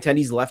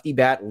Benintendi's lefty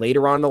bat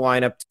later on in the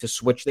lineup to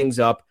switch things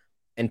up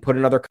and put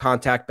another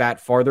contact bat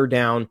farther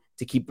down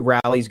to keep the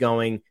rallies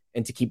going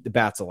and to keep the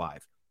bats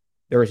alive.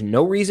 There is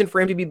no reason for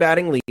him to be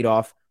batting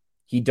leadoff.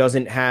 He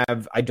doesn't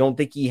have, I don't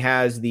think he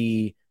has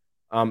the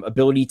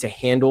ability to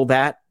handle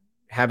that,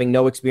 having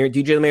no experience.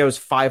 DJ LeMahieu has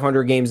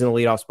 500 games in the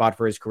leadoff spot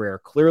for his career.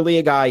 Clearly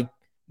a guy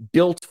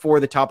built for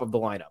the top of the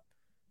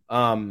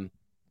lineup.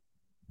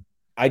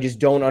 I just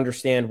don't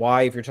understand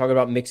why, if you're talking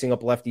about mixing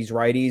up lefties,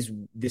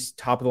 righties, this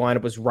top of the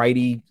lineup was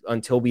righty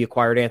until we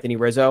acquired Anthony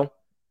Rizzo.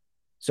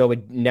 So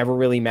it never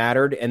really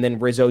mattered. And then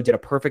Rizzo did a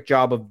perfect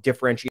job of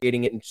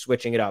differentiating it and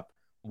switching it up.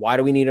 Why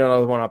do we need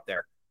another one up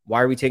there?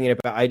 Why are we taking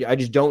it back? I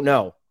just don't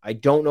know. I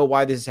don't know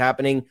why this is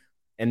happening.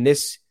 And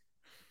this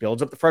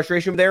builds up the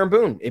frustration with Aaron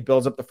Boone. It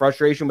builds up the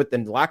frustration with the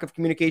lack of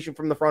communication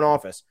from the front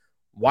office.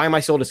 Why am I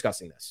still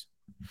discussing this?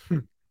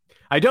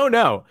 I don't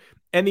know.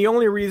 And the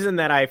only reason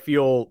that I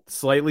feel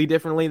slightly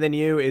differently than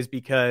you is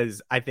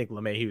because I think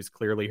LeMahieu is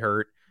clearly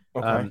hurt.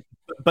 Okay.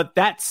 But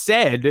that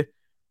said,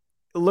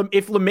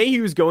 if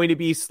LeMahieu is going to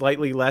be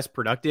slightly less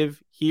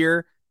productive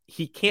here,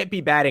 he can't be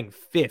batting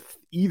fifth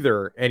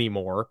either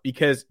anymore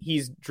because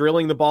he's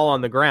drilling the ball on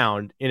the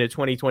ground in a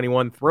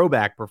 2021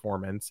 throwback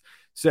performance.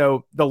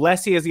 So the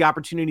less he has the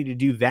opportunity to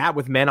do that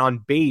with men on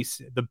base,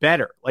 the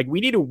better. Like, we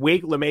need to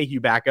wake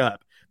LeMahieu back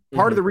up.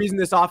 Part of the reason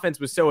this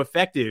offense was so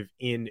effective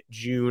in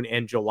June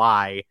and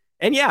July,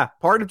 and yeah,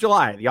 part of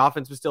July, the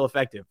offense was still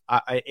effective.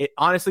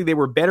 Honestly, they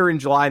were better in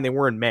July than they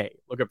were in May.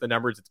 Look up the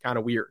numbers. It's kind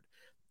of weird.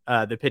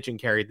 The pitching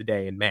carried the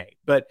day in May.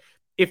 But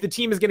if the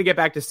team is going to get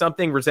back to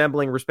something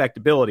resembling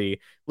respectability,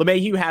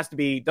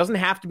 LeMahieu doesn't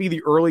have to be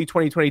the early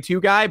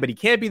 2022 guy, but he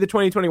can't be the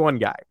 2021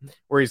 guy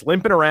where he's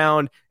limping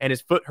around and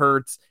his foot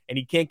hurts and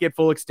he can't get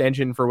full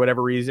extension for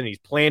whatever reason. He's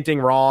planting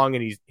wrong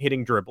and he's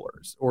hitting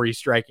dribblers, or he's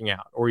striking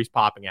out, or he's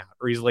popping out,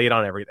 or he's late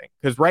on everything.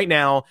 Because right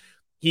now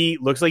he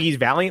looks like he's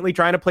valiantly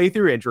trying to play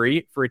through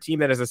injury for a team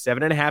that has a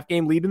 7.5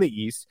 game lead in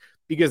the East,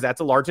 because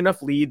that's a large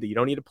enough lead that you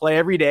don't need to play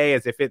every day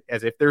as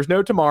if there's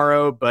no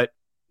tomorrow. But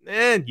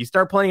you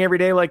start playing every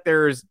day like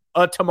there's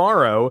a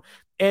tomorrow,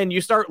 and you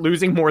start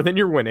losing more than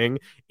you're winning,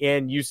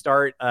 and you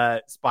start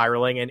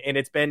spiraling. And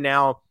it's been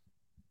now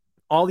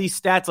all these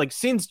stats, like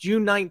since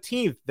June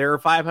 19th, they're a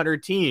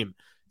 500 team.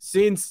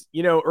 Since,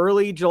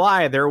 early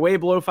July, they're way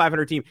below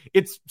 500 team.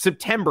 It's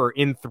September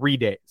in 3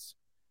 days.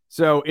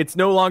 So it's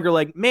no longer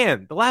like,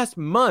 man, the last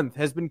month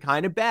has been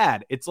kind of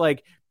bad. It's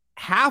like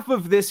half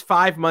of this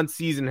 5-month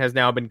season has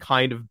now been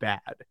kind of bad.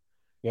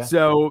 Yeah.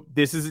 So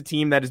this is a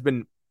team that has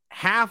been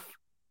half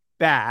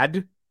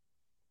bad,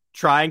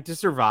 trying to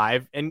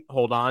survive and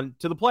hold on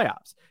to the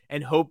playoffs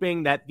and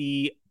hoping that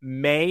the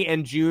May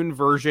and June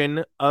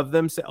version of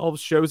themselves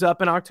shows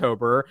up in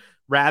October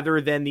rather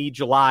than the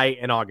July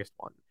and August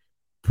one.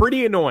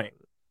 Pretty annoying,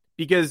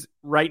 because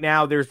right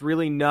now there's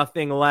really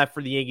nothing left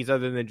for the Yankees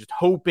other than just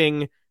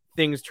hoping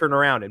things turn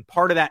around. And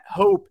part of that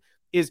hope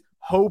is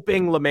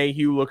hoping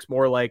LeMahieu looks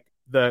more like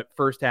the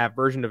first half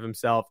version of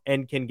himself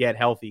and can get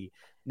healthy.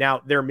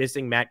 Now they're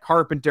missing Matt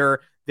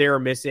Carpenter. They're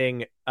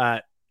missing,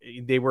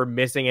 they were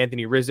missing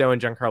Anthony Rizzo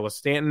and Giancarlo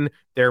Stanton.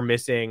 They're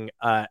missing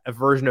a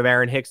version of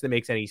Aaron Hicks that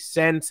makes any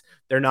sense.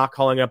 They're not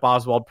calling up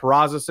Oswald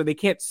Peraza, so they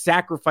can't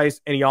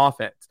sacrifice any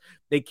offense.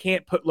 They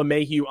can't put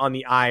LeMahieu on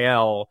the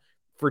IL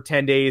for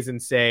 10 days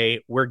and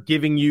say, we're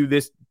giving you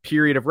this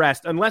period of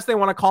rest, unless they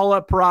want to call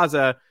up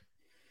Peraza,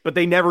 but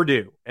they never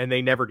do, and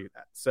they never do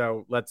that.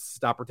 So let's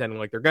stop pretending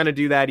like they're going to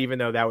do that, even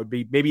though that would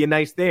be maybe a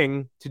nice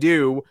thing to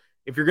do.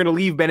 If you're going to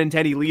leave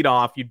Benintendi lead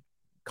off, you'd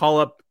call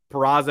up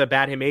Peraza,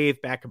 bat him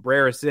 8th, bat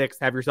Cabrera 6th,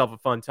 have yourself a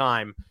fun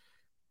time.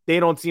 They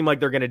don't seem like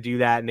they're going to do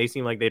that, and they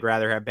seem like they'd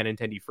rather have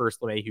Benintendi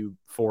first, LeMahieu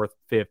 4th,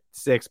 5th,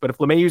 6th. But if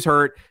LeMahieu's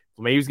hurt,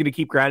 LeMahieu's going to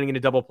keep grounding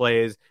into double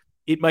plays,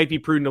 it might be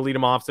prudent to lead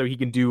him off so he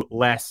can do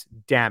less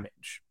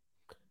damage.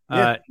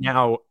 Yeah.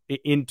 Now,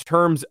 in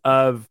terms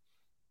of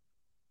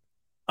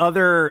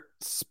other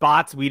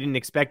spots we didn't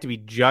expect to be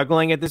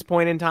juggling at this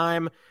point in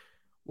time,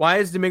 why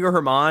is Domingo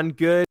Germán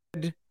good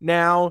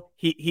now?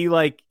 He's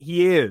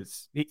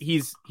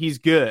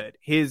good.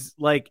 His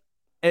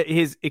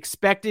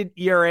expected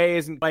ERA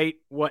isn't quite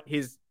what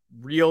his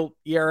real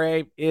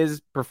ERA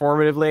is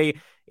performatively,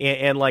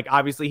 and like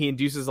obviously he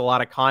induces a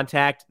lot of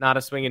contact, not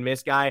a swing and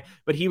miss guy,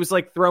 but he was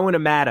like throwing a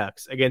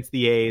Maddox against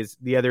the A's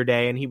the other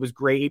day, and he was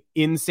great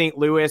in St.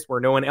 Louis where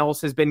no one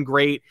else has been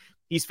great.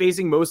 He's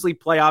facing mostly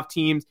playoff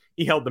teams.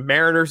 He held the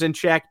Mariners in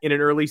check in an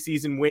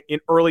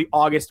early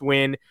August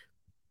win.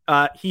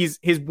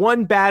 His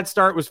one bad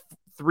start was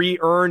 3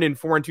 earned and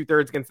 4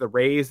 2/3 against the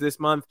Rays this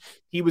month.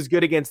 He was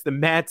good against the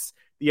Mets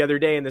the other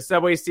day in the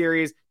Subway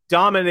Series,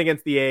 dominant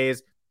against the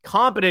A's,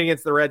 competent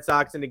against the Red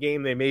Sox in a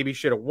game they maybe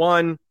should have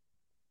won.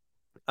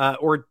 They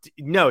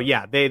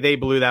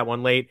blew that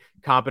one late.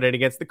 Competent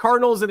against the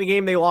Cardinals in a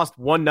game they lost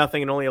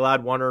 1-0 and only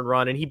allowed 1 earned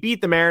run. And he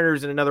beat the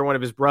Mariners in another one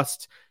of his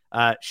rust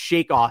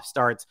shake-off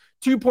starts.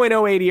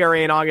 2.08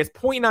 ERA in August,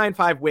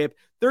 0.95 whip,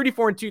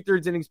 34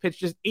 2/3 innings pitched,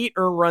 just 8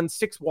 earned runs,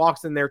 6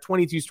 walks in there,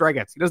 22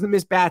 strikeouts. He doesn't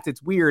miss bats.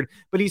 It's weird,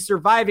 but he's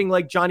surviving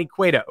like Johnny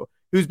Cueto,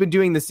 who's been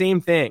doing the same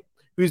thing,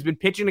 who's been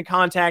pitching to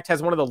contact,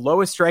 has one of the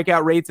lowest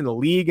strikeout rates in the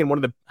league and one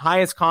of the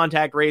highest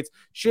contact rates,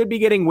 should be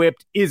getting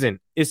whipped, is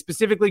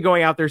specifically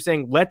going out there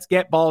saying, let's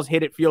get balls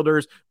hit at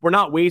fielders. We're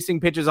not wasting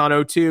pitches on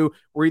 0-2.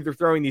 We're either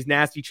throwing these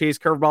nasty chase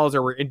curveballs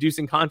or we're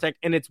inducing contact,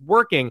 and it's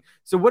working.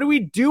 So what do we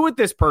do with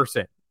this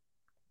person?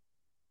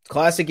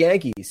 Classic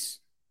Yankees.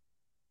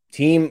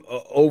 Team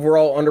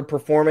overall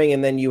underperforming,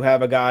 and then you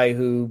have a guy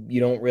who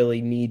you don't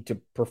really need to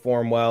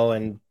perform well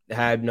and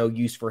had no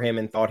use for him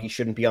and thought he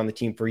shouldn't be on the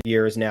team for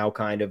years, now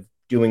kind of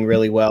doing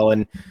really well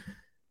and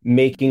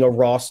making a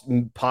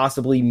roster,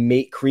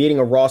 creating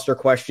a roster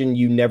question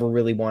you never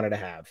really wanted to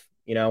have.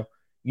 You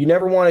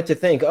never wanted to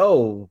think,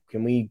 oh,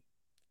 can we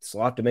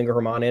slot Domingo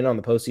Germán in on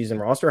the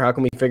postseason roster? How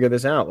can we figure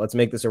this out? Let's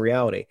make this a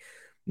reality.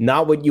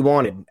 Not what you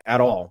wanted at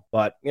all.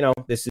 But,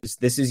 this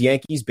is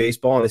Yankees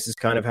baseball, and this is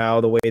kind of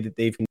how the way that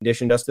they've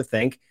conditioned us to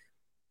think.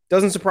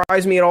 Doesn't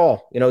surprise me at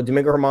all.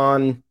 Domingo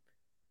Germán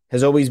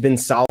has always been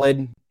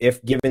solid.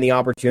 If given the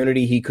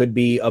opportunity, he could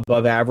be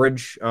above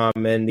average.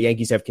 And the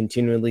Yankees have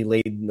continually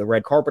laid the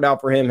red carpet out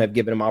for him, have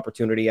given him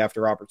opportunity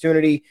after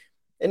opportunity.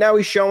 And now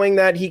he's showing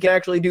that he can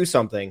actually do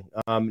something.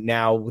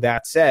 Now,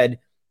 that said,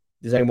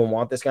 does anyone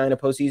want this guy in a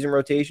postseason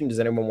rotation? Does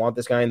anyone want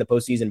this guy in the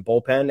postseason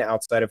bullpen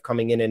outside of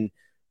coming in and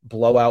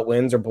blowout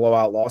wins or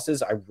blowout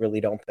losses? I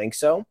really don't think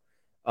so.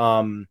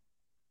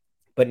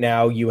 But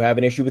now you have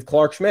an issue with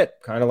Clarke Schmidt,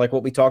 kind of like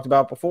what we talked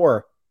about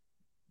before.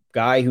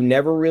 Guy who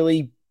never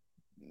really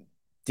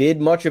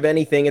did much of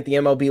anything at the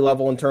MLB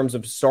level in terms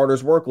of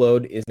starters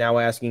workload is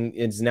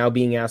now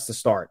being asked to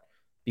start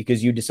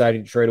because you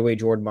decided to trade away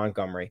Jordan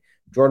Montgomery.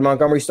 Jordan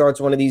Montgomery starts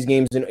one of these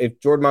games, and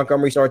if Jordan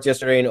Montgomery starts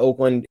yesterday in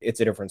Oakland,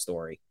 it's a different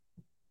story.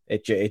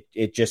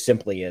 It just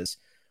simply is.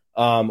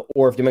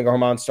 Or if Domingo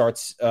Germán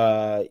starts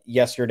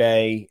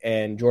yesterday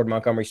and Jordan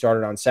Montgomery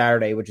started on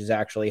Saturday, which is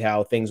actually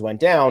how things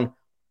went down,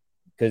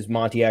 because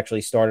Monty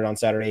actually started on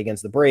Saturday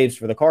against the Braves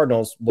for the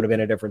Cardinals, would have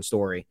been a different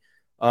story.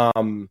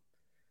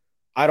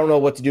 I don't know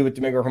what to do with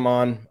Domingo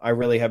Germán. I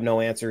really have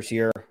no answers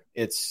here.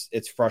 It's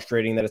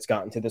frustrating that it's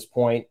gotten to this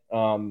point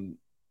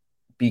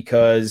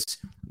because,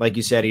 like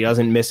you said, he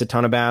doesn't miss a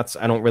ton of bats.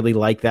 I don't really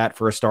like that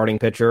for a starting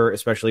pitcher,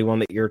 especially one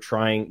that you're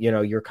trying,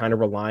 you're kind of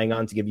relying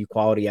on to give you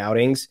quality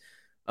outings.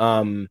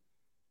 And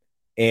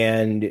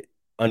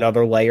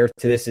another layer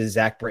to this is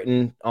Zach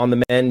Britton on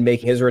the mend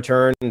making his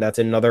return. That's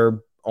another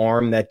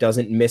arm that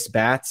doesn't miss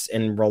bats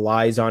and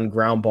relies on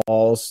ground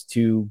balls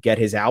to get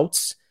his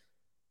outs.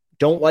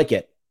 Don't like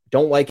it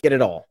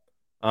at all.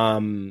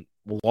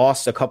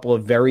 Lost a couple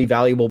of very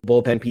valuable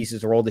bullpen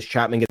pieces. Aroldis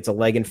Chapman gets a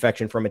leg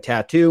infection from a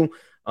tattoo.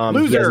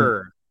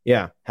 Loser.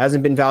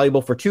 Hasn't been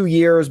valuable for 2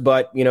 years,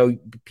 but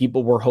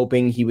people were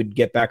hoping he would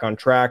get back on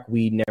track.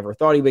 We never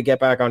thought he would get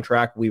back on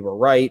track. We were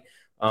right.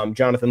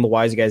 Jonathan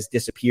Loáisiga has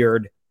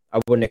disappeared. I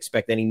wouldn't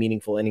expect any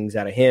meaningful innings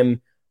out of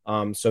him.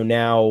 So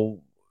now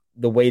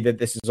the way that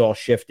this is all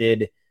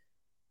shifted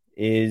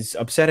is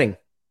upsetting.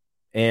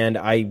 And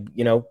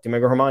Domingo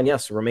Germán,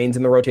 yes, remains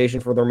in the rotation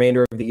for the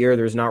remainder of the year.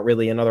 There's not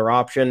really another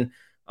option.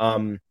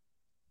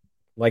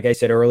 Like I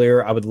said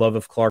earlier, I would love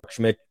if Clarke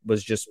Schmidt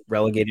was just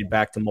relegated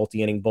back to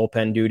multi-inning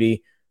bullpen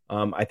duty.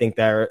 I think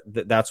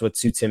that's what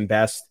suits him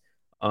best.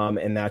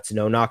 And that's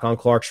no knock on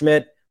Clarke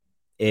Schmidt.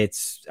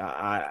 It's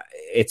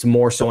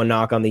more so a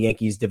knock on the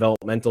Yankees'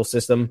 developmental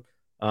system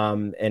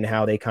and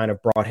how they kind of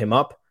brought him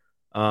up.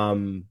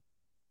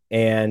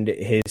 And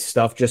his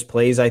stuff just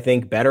plays, I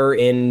think, better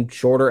in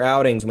shorter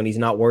outings when he's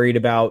not worried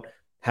about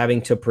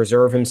having to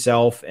preserve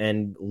himself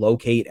and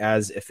locate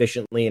as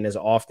efficiently and as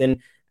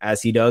often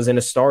as he does in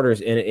a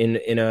starter's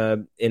in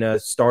a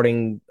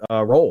starting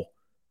role.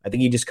 I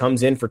think he just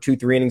comes in for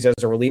 2-3 innings as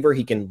a reliever.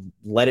 He can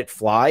let it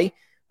fly.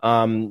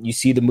 You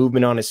see the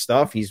movement on his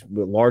stuff. He's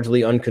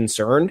largely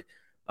unconcerned.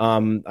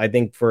 I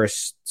think for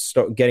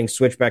getting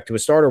switched back to a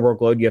starter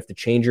workload, you have to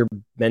change your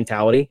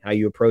mentality, how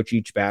you approach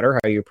each batter,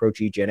 how you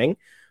approach each inning.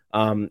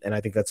 And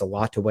I think that's a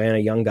lot to weigh on a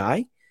young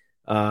guy,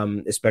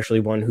 especially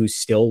one who's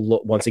still,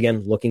 once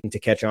again, looking to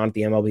catch on at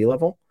the MLB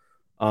level.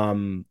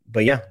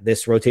 But yeah,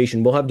 this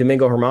rotation will have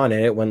Domingo Germán in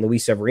it when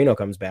Luis Severino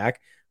comes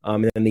back.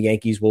 And then the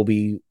Yankees will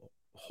be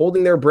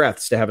holding their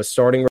breaths to have a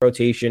starting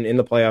rotation in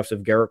the playoffs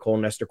of Gerrit Cole,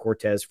 Nestor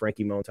Cortez,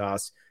 Frankie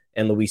Montas,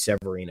 and Luis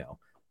Severino.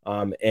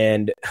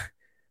 And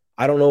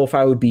I don't know if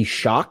I would be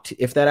shocked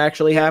if that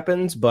actually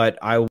happens, but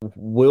I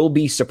will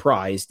be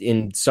surprised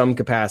in some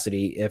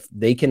capacity if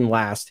they can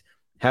last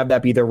have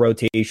that be their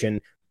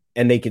rotation,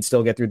 and they could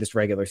still get through this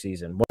regular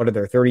season. What are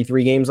there,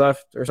 33 games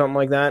left or something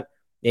like that?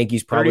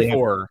 Yankees probably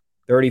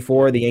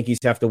 34. The Yankees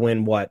have to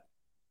win what?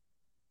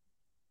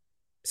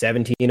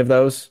 17 of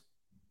those?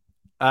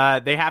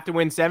 They have to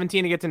win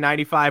 17 to get to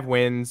 95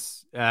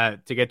 wins. To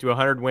get to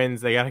 100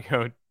 wins, they got to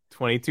go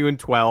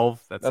 22-12.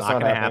 That's not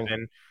going to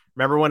happen.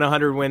 Remember when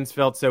 100 wins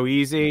felt so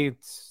easy?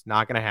 It's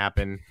not going to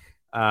happen.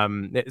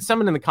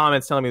 Someone in the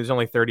comments telling me there's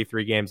only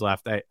 33 games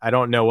left. I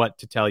don't know what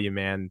to tell you,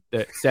 man.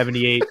 The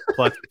 78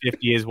 plus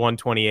 50 is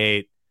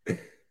 128.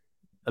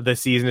 The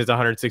season is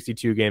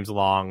 162 games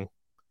long.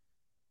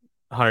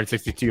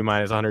 162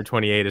 minus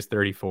 128 is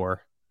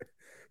 34.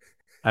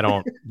 I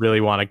don't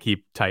really want to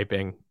keep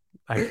typing.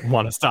 I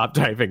want to stop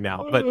typing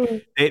now,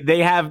 but they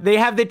have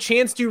the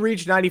chance to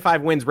reach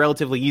 95 wins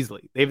relatively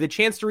easily. They have the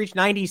chance to reach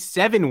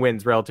 97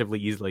 wins relatively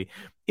easily.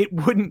 It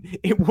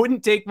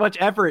wouldn't take much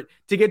effort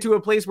to get to a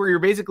place where you're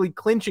basically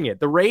clinching it.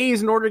 The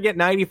Rays, in order to get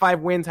 95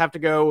 wins, have to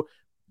go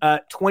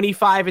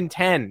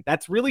 25-10.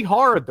 That's really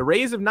hard. The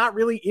Rays have not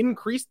really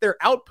increased their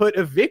output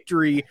of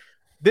victory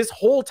this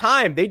whole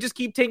time. They just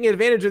keep taking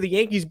advantage of the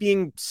Yankees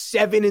being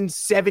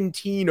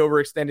 7-17 over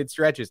extended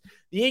stretches.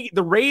 The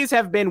Rays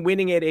have been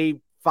winning at a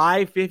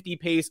 550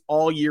 pace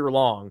all year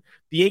long.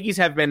 The Yankees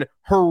have been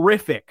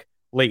horrific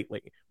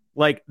lately.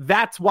 Like,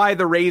 that's why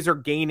the Rays are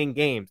gaining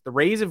games. The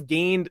Rays have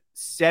gained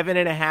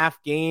 7.5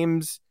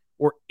 games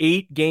or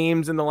 8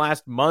 games in the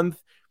last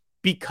month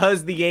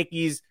because the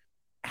Yankees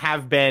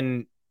have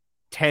been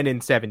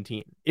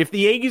 10-17. If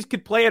the Yankees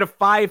could play at a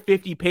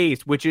 550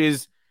 pace, which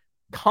is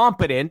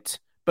competent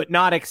but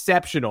not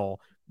exceptional,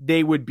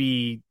 they would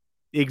be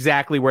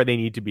exactly where they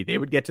need to be. They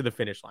would get to the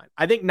finish line.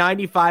 I think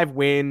 95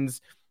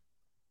 wins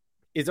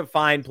is a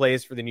fine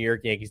place for the New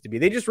York Yankees to be.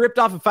 They just ripped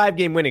off a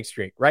 5-game winning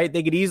streak, right?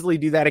 They could easily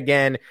do that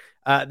again.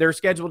 Their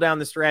schedule down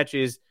the stretch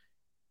is,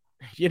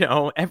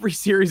 every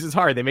series is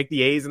hard. They make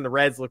the A's and the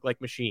Reds look like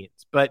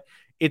machines, but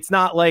it's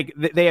not like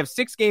they have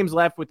 6 games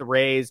left with the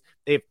Rays.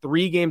 They have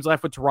 3 games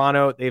left with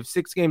Toronto. They have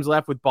 6 games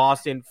left with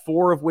Boston,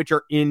 4 of which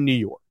are in New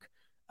York.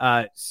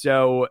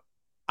 So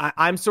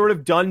I'm sort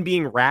of done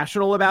being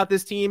rational about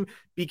this team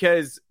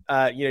because,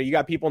 you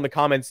got people in the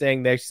comments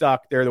saying they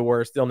suck, they're the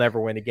worst, they'll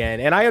never win again.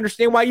 And I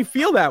understand why you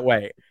feel that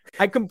way.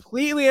 I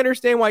completely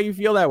understand why you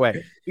feel that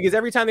way, because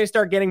every time they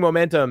start getting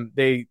momentum,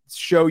 they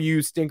show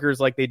you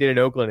stinkers like they did in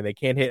Oakland and they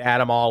can't hit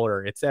Adam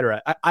Oller,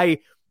 etc. I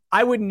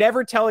would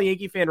never tell a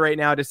Yankee fan right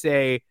now to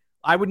say,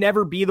 I would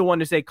never be the one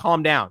to say,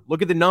 calm down.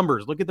 Look at the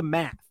numbers. Look at the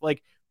math.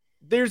 Like,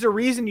 there's a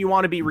reason you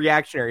want to be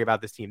reactionary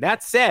about this team.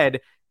 That said,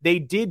 they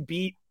did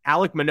beat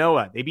Alek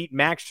Manoah. They beat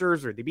Max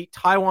Scherzer. They beat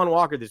Taijuan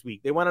Walker this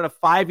week. They went on a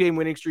 5-game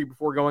winning streak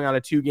before going on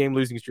a 2-game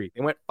losing streak.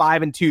 They went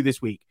 5-2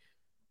 this week.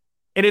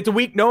 And it's a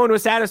week no one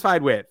was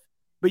satisfied with.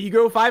 But you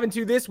go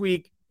 5-2 this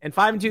week and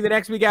 5-2 the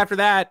next week after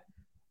that,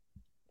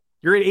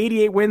 you're at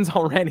 88 wins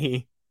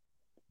already.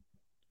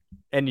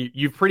 And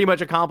you've pretty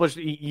much accomplished,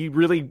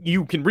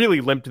 you can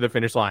really limp to the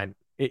finish line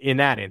in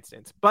that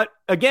instance. But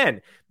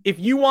again, if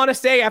you want to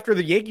say after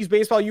the Yankees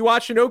baseball you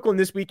watched in Oakland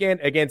this weekend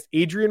against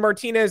Adrian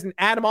Martinez and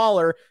Adam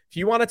Oller, if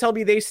you want to tell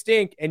me they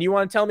stink and you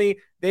want to tell me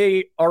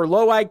they are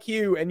low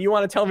IQ and you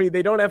want to tell me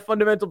they don't have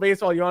fundamental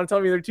baseball, you want to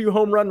tell me they're too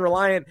home run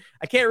reliant,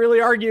 I can't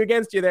really argue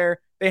against you there.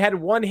 They had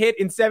 1 hit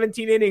in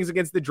 17 innings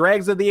against the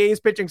dregs of the A's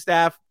pitching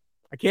staff.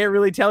 I can't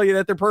really tell you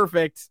that they're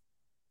perfect.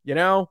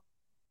 I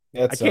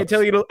can't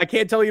tell you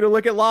to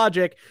look at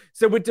logic.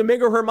 So with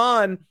Domingo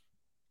Germán,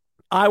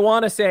 I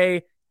want to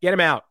say, get him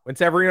out. When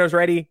Severino's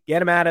ready,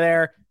 get him out of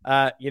there.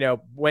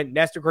 When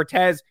Nestor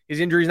Cortez,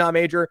 his injury's not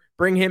major,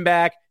 bring him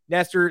back.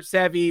 Nestor,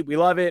 Sevy, we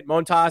love it.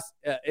 Montas,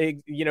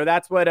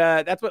 that's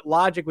what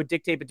logic would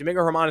dictate. But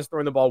Domingo Germán is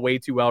throwing the ball way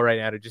too well right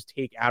now to just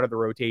take out of the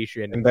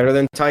rotation. And better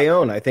than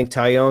Taillon. I think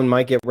Taillon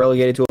might get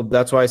relegated to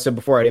that's why I said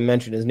before I didn't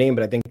mention his name,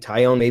 but I think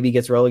Taillon maybe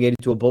gets relegated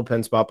to a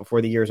bullpen spot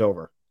before the year's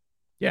over.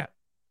 Yeah.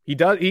 He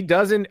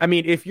doesn't. I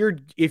mean, if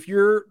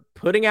you're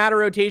putting out a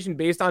rotation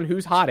based on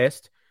who's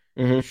hottest,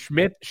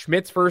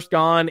 Schmidt's first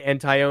gone and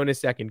Taillon is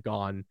second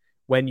gone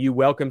when you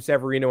welcome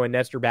Severino and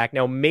Nestor back.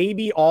 Now,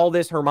 maybe all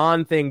this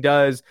Germán thing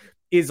does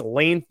is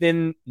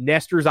lengthen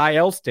Nestor's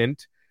IL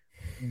stint,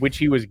 which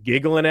he was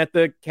giggling at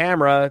the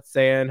camera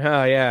saying,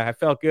 yeah, I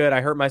felt good.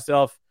 I hurt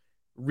myself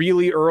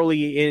really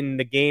early in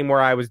the game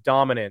where I was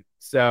dominant.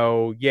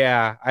 So,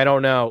 yeah, I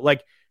don't know.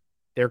 Like,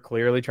 they're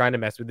clearly trying to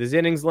mess with his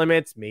innings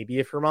limits. Maybe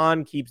if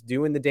Germán keeps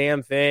doing the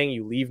damn thing,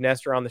 you leave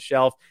Nestor on the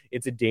shelf.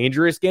 It's a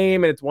dangerous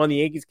game, and it's one the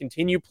Yankees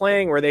continue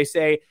playing where they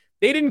say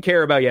they didn't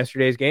care about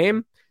yesterday's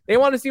game. They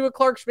want to see what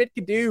Clark Schmidt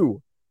could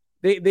do.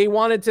 They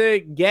wanted to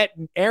get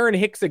Aaron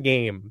Hicks a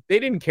game. They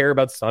didn't care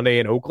about Sunday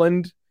in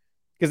Oakland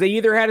because they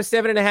either had a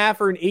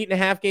 7.5 or an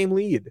 8.5 game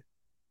lead.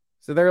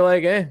 So they're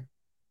like,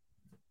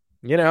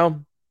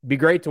 be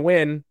great to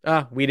win.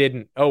 We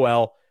didn't. Oh,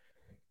 well.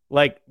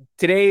 Like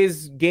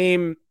today's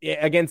game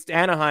against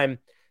Anaheim,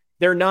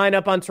 they're 9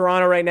 up on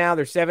Toronto right now.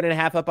 They're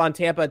 7.5 up on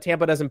Tampa.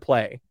 Tampa doesn't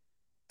play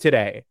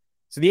today.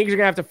 So the Yankees are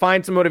going to have to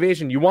find some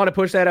motivation. You want to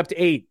push that up to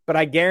 8, but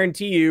I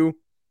guarantee you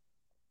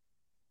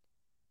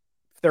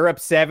they're up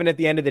 7 at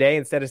the end of the day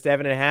instead of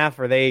 7.5,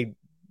 are they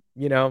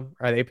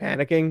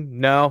panicking?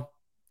 No,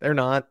 they're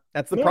not.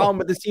 That's the problem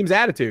with this team's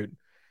attitude.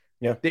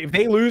 Yeah. If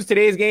they lose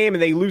today's game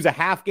and they lose a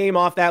half game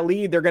off that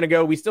lead, they're going to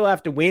go, we still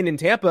have to win in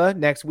Tampa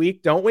next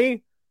week, don't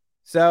we?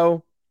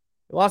 So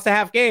we lost a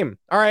half game.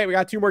 All right, we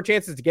got 2 more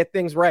chances to get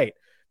things right.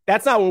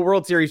 That's not what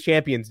World Series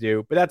champions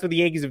do, but that's what the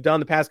Yankees have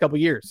done the past couple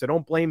of years. So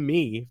don't blame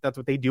me if that's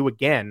what they do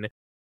again.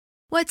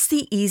 What's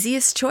the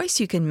easiest choice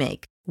you can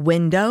make?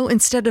 Window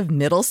instead of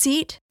middle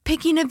seat?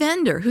 Picking a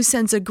vendor who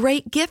sends a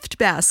great gift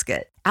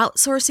basket?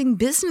 Outsourcing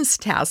business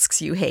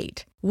tasks you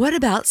hate? What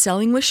about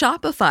selling with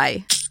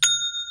Shopify?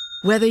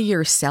 Whether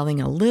you're selling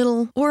a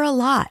little or a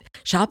lot,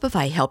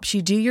 Shopify helps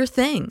you do your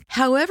thing,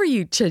 however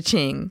you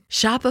cha-ching.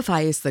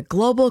 Shopify is the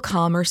global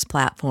commerce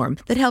platform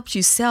that helps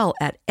you sell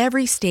at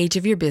every stage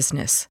of your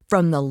business.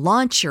 From the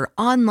launch your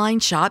online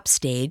shop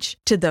stage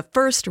to the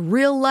first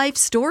real-life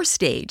store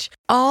stage,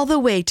 all the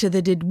way to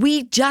the did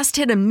we just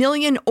hit 1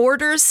 million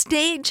orders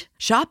stage.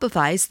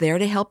 Shopify's there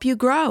to help you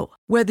grow.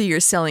 Whether you're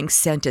selling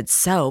scented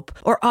soap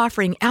or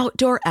offering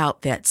outdoor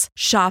outfits,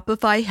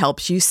 Shopify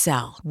helps you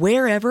sell.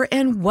 Wherever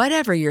and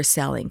whatever you're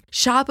selling,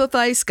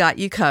 Shopify's got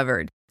you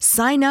covered.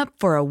 Sign up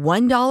for a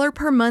 $1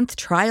 per month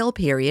trial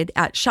period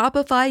at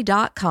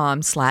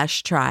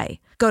shopify.com/try.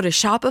 Go to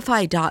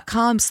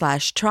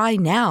shopify.com/try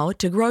now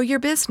to grow your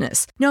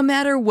business, no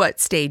matter what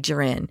stage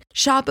you're in.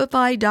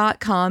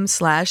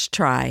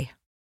 Shopify.com/try.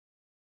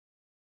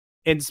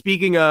 And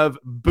speaking of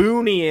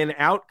Boonian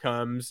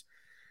outcomes,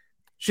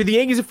 should the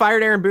Yankees have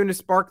fired Aaron Boone to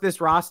spark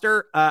this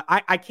roster?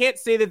 I can't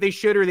say that they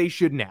should or they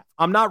shouldn't have.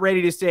 I'm not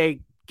ready to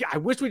say, I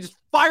wish we just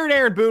fired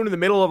Aaron Boone in the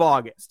middle of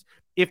August.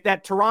 If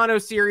that Toronto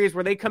series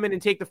where they come in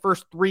and take the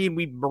first 3 and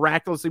we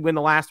miraculously win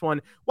the last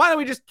one, why don't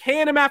we just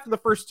can him after the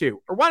first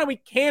 2? Or why don't we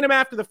can him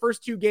after the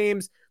first 2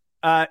 games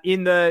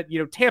in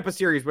the Tampa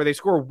series where they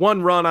score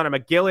 1 run on a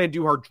Miguel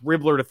Andujar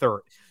dribbler to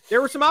third?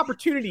 There were some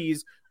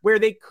opportunities where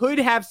they could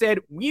have said,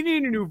 we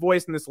need a new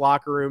voice in this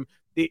locker room.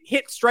 The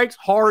hit strikes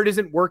hard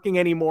isn't working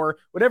anymore.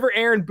 Whatever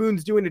Aaron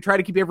Boone's doing to try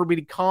to keep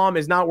everybody calm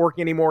is not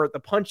working anymore.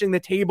 The punching the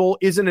table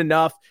isn't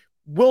enough.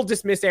 We'll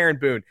dismiss Aaron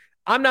Boone.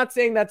 I'm not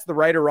saying that's the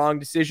right or wrong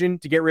decision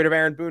to get rid of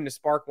Aaron Boone to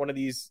spark one of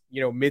these,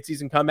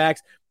 midseason comebacks,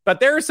 but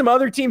there are some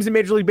other teams in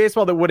Major League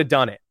Baseball that would have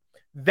done it.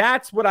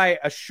 That's what I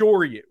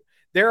assure you.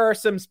 There are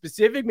some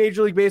specific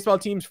Major League Baseball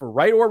teams, for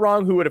right or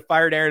wrong, who would have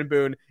fired Aaron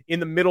Boone in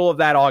the middle of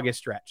that August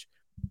stretch.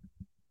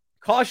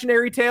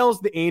 Cautionary tales,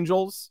 the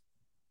Angels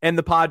and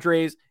the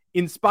Padres.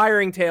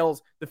 Inspiring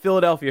tales, the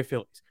Philadelphia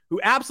Phillies, who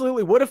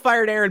absolutely would have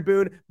fired Aaron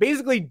Boone,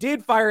 basically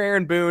did fire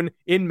Aaron Boone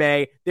in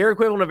May, their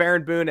equivalent of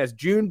Aaron Boone as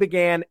June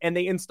began, and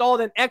they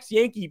installed an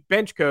ex-Yankee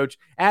bench coach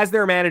as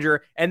their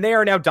manager, and they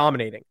are now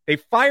dominating. They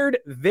fired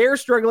their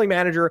struggling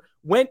manager,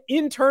 went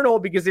internal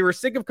because they were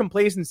sick of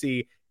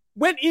complacency,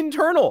 went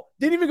internal,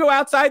 didn't even go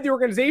outside the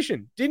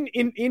organization, didn't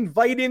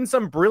invite in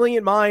some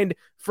brilliant mind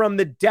from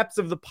the depths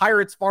of the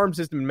Pirates farm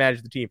system and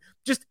manage the team,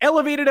 just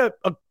elevated a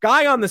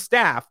guy on the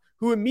staff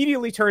who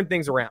immediately turned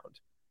things around.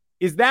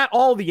 Is that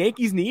all the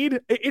Yankees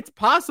need? It's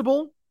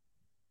possible.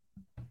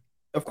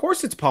 Of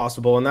course it's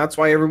possible, and that's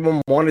why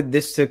everyone wanted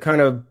this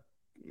to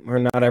or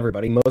not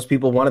everybody, most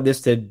people wanted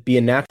this to be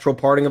a natural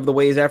parting of the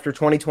ways after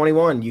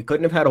 2021. You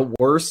couldn't have had a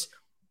worse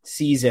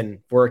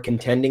season for a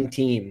contending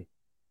team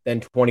than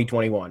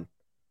 2021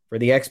 for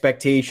the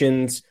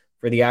expectations,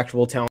 for the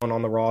actual talent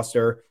on the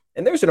roster.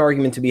 And there's an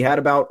argument to be had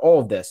about all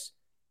of this.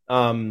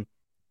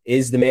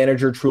 Is the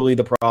manager truly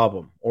the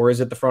problem, or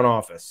is it the front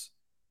office?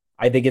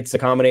 I think it's a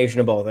combination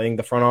of both. I think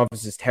the front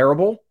office is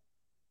terrible.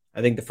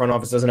 I think the front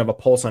office doesn't have a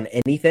pulse on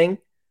anything.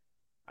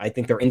 I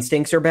think their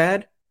instincts are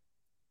bad.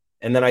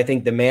 And then I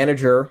think the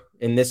manager,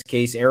 in this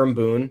case, Aaron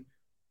Boone,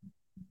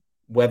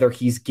 whether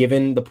he's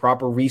given the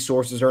proper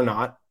resources or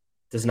not,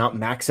 does not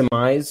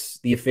maximize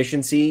the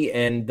efficiency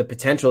and the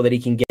potential that he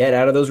can get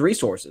out of those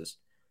resources.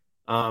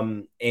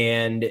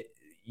 And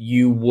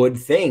you would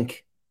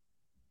think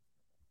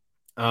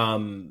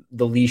the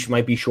leash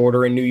might be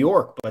shorter in New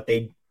York, but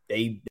they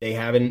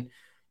haven't,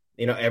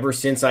 ever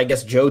since, I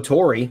guess, Joe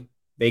Torre,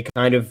 they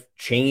kind of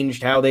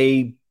changed how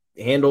they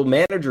handle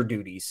manager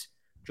duties.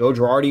 Joe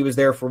Girardi was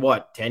there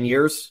for 10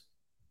 years,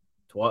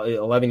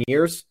 11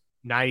 years,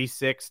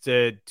 96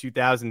 to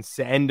 2000,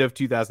 end of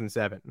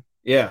 2007.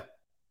 Yeah.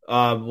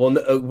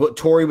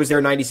 Torre was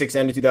there 96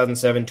 end of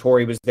 2007.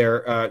 Torre was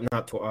there,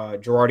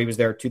 Girardi was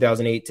there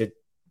 2008 to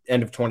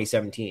end of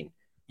 2017.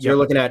 So you're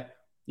looking at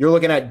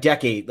a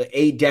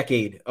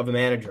decade of a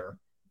manager.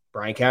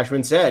 Brian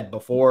Cashman said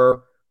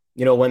before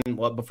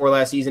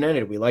last season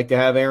ended, we like to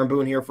have Aaron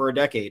Boone here for a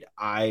decade.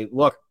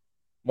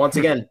 Once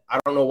again, I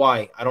don't know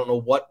why. I don't know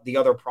what the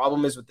other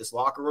problem is with this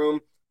locker room.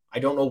 I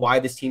don't know why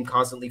this team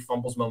constantly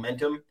fumbles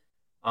momentum.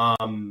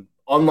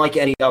 Unlike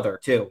any other,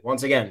 too.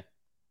 Once again,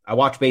 I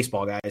watch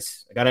baseball,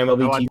 guys. I got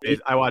MLB TV.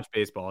 I watch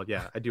baseball.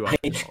 Yeah, I do watch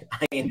baseball.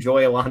 I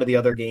enjoy a lot of the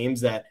other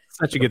games that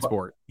such a good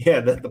sport. Yeah,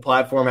 the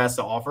platform has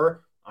to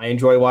offer. I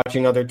enjoy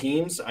watching other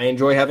teams. I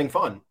enjoy having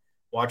fun.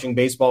 Watching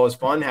baseball is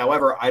fun.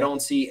 However, I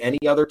don't see any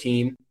other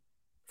team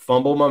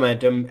fumble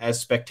momentum as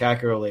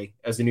spectacularly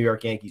as the New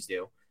York Yankees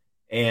do.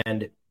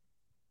 And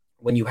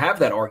when you have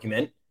that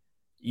argument,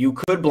 you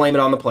could blame it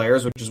on the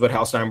players, which is what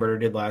Hal Steinbrenner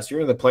did last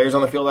year. The players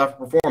on the field have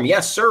to perform.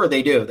 Yes, sir,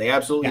 they do. They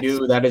absolutely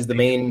do. That is the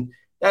main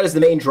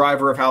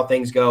driver of how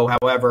things go.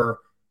 However,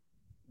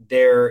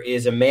 there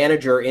is a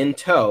manager in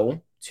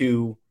tow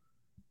to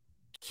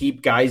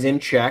keep guys in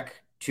check,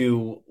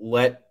 to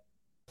let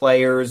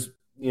players,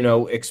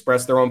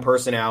 express their own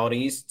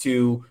personalities,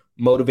 to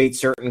motivate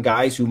certain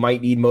guys who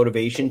might need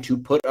motivation, to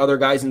put other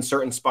guys in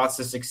certain spots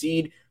to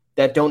succeed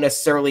that don't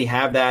necessarily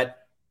have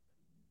that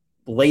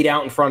laid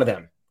out in front of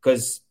them.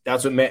 Because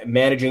that's what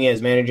managing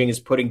is. Managing is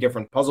putting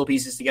different puzzle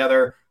pieces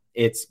together.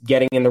 It's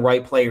getting in the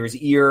right player's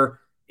ear.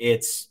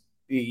 It's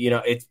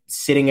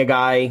sitting a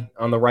guy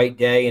on the right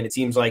day. And it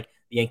seems like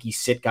the Yankees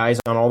sit guys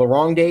on all the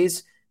wrong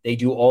days. They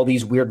do all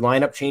these weird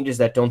lineup changes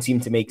that don't seem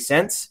to make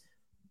sense.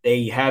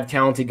 They have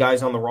talented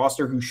guys on the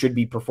roster who should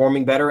be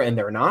performing better, and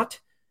they're not.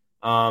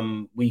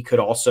 We could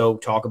also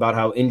talk about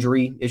how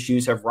injury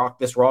issues have rocked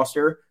this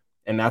roster,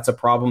 and that's a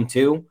problem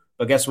too.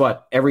 But guess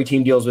what? Every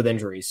team deals with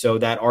injuries, so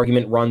that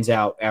argument runs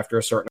out after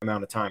a certain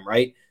amount of time,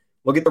 right?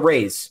 Look at the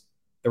Rays.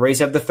 The Rays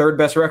have the third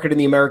best record in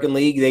the American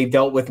League. They've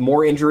dealt with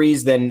more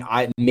injuries than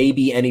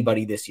maybe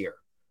anybody this year.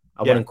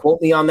 I wouldn't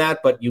quote me on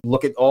that, but you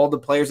look at all the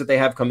players that they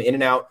have come in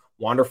and out.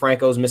 Wander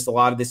Franco's missed a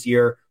lot of this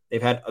year.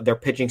 They've had their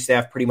pitching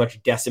staff pretty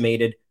much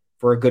decimated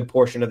for a good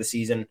portion of the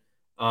season,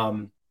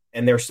 and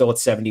they're still at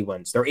 70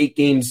 wins. They're 8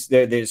 games.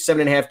 They're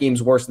 7.5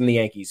 games worse than the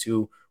Yankees,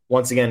 who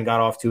once again got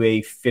off to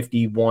a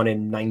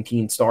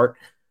 51-19 start,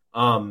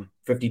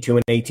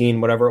 52-18,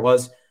 whatever it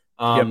was.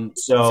 So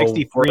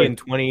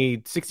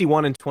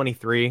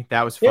 61-23.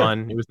 That was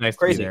fun. It was nice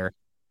to be there.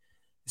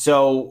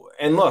 So,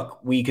 and look,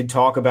 we could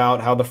talk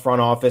about how the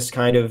front office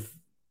kind of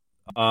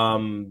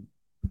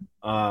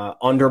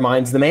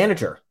undermines the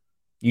manager.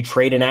 You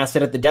trade an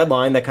asset at the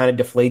deadline that kind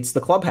of deflates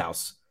the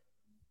clubhouse.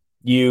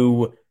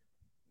 You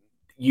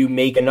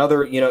make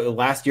another,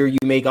 last year you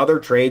make other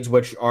trades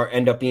which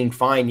end up being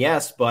fine,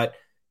 yes, but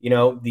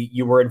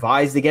you were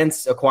advised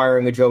against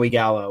acquiring a Joey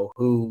Gallo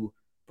who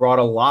brought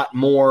a lot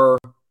more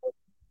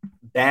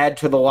bad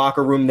to the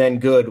locker room than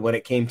good when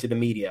it came to the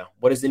media.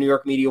 What does the New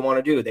York media want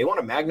to do? They want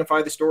to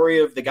magnify the story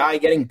of the guy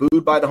getting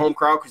booed by the home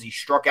crowd because he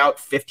struck out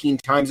 15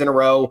 times in a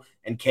row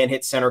and can't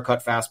hit center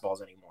cut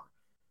fastballs anymore.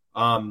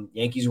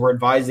 Yankees were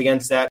advised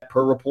against that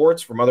per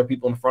reports from other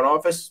people in the front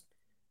office.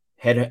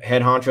 Head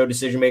honcho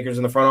decision makers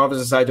in the front office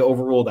decided to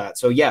overrule that.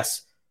 So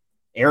yes,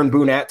 Aaron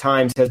Boone at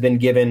times has been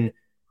given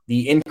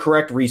the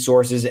incorrect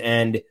resources.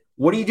 And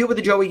what do you do with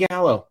the Joey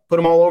Gallo? Put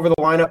him all over the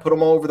lineup, put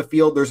him all over the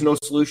field. There's no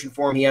solution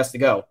for him. He has to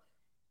go.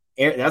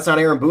 That's not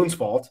Aaron Boone's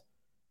fault.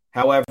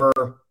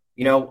 However,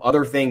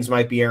 other things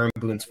might be Aaron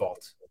Boone's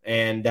fault.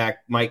 And that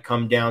might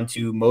come down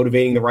to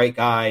motivating the right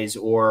guys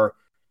or,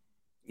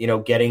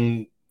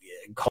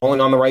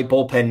 calling on the right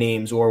bullpen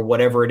names or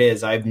whatever it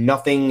is. I have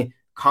nothing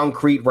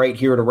concrete right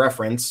here to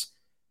reference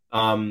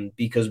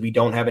because we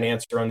don't have an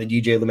answer on the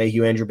DJ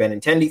LeMahieu, Andrew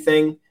Benintendi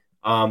thing.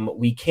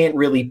 We can't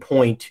really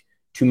point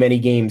to many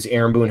games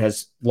Aaron Boone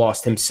has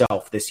lost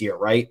himself this year,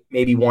 right?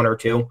 Maybe 1 or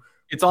 2.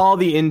 It's all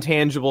the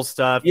intangible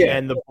stuff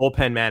and the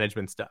bullpen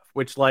management stuff,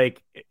 which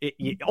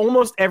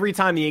almost every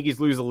time the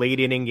Yankees lose a late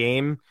inning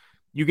game,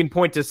 you can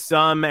point to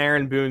some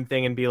Aaron Boone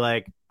thing and be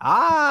like,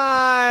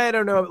 I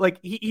don't know. Like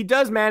he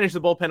does manage the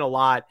bullpen a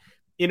lot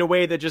in a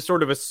way that just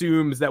sort of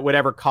assumes that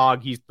whatever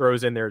cog he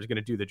throws in there is going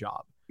to do the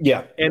job.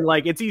 Yeah. And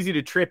it's easy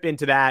to trip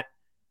into that.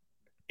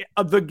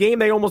 Of the game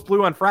they almost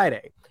blew on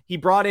Friday, he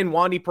brought in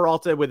Wandy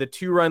Peralta with a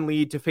 2-run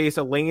lead to face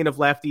a lane of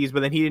lefties, but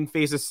then he didn't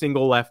face a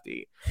single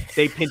lefty.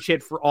 They pinch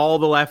hit for all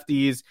the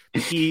lefties.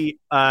 He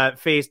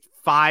faced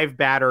 5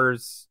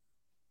 batters,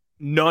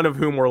 none of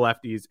whom were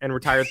lefties, and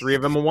retired 3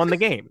 of them and won the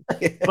game.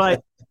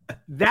 But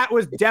that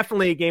was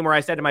definitely a game where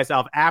I said to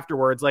myself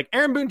afterwards,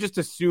 Aaron Boone just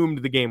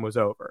assumed the game was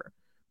over.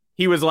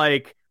 He was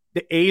like,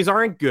 the A's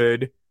aren't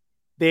good.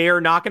 They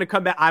are not going to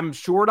come back. I'm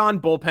short on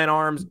bullpen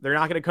arms. They're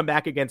not going to come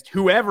back against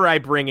whoever I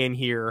bring in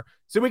here.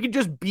 So we can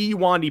just be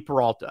Wandy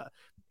Peralta.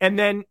 And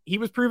then he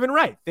was proven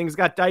right. Things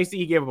got dicey.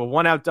 He gave up a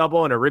 1-out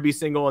double and a ribby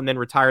single and then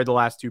retired the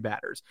last 2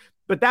 batters.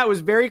 But that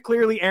was very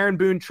clearly Aaron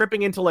Boone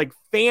tripping into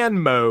fan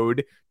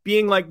mode,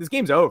 being like, this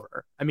game's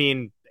over. I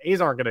mean, the A's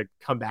aren't going to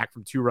come back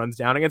from 2 runs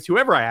down against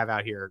whoever I have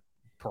out here.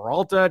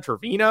 Peralta,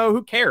 Trevino,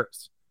 who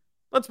cares?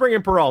 Let's bring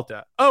in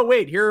Peralta. Oh,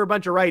 wait, here are a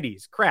bunch of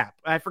righties. Crap,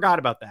 I forgot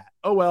about that.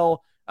 Oh,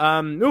 well.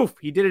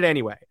 He did it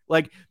anyway.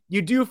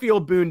 You do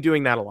feel Boone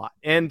doing that a lot.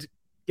 And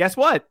guess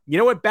what? You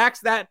know what backs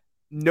that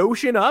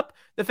notion up?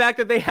 The fact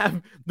that they have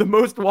the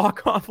most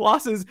walk-off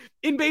losses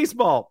in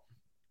baseball.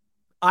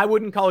 I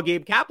wouldn't call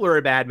Gabe Kapler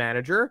a bad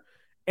manager,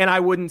 and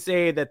I wouldn't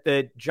say that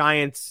the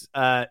Giants,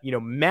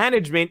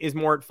 management is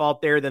more at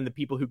fault there than the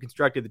people who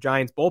constructed the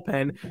Giants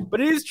bullpen.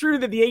 But it is true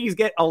that the Yankees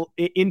get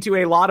into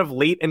a lot of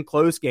late and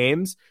close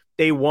games.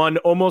 They won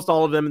almost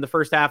all of them in the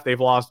first half. They've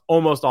lost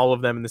almost all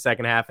of them in the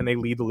second half, and they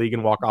lead the league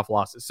in walk-off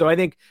losses. So I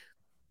think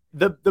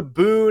the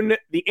Boone,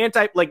 the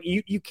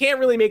you can't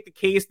really make the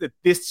case that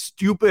this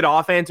stupid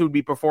offense would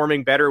be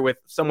performing better with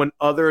someone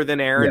other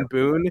than Aaron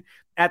Boone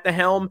at the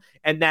helm,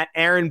 and that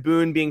Aaron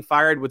Boone being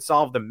fired would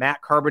solve the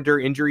Matt Carpenter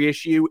injury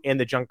issue and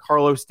the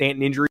Giancarlo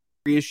Stanton injury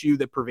issue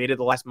that pervaded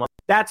the last month.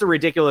 That's a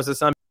ridiculous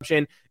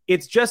assumption.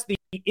 It's just the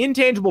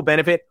intangible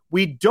benefit.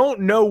 We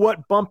don't know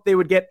what bump they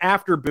would get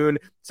after Boone,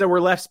 so we're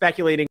left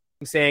speculating,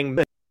 saying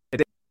the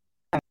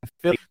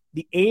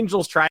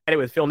Angels tried it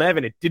with Phil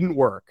Nevin. It didn't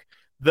work.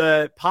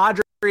 The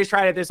Padres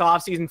tried it this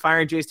offseason,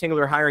 firing Jace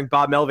Tingler, hiring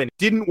Bob Melvin. It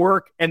didn't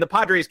work, and the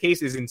Padres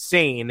case is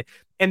insane,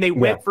 and they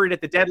went for it at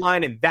the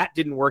deadline, and that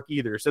didn't work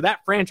either. So that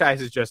franchise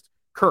is just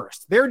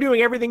cursed. They're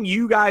doing everything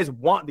you guys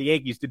want the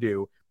Yankees to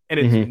do, and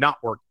it's not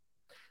working.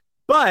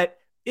 But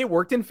it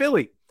worked in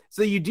Philly.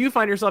 So you do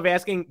find yourself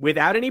asking,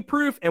 without any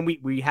proof, and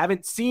we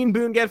haven't seen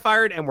Boone get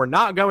fired, and we're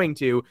not going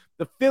to,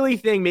 the Philly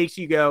thing makes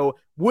you go,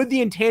 would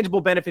the intangible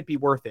benefit be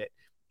worth it?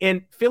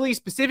 And Philly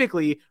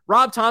specifically,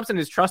 Rob Thompson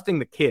is trusting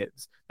the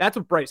kids. That's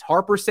what Bryce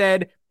Harper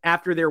said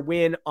after their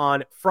win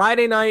on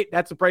Friday night.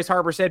 That's what Bryce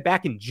Harper said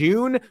back in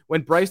June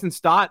when Bryson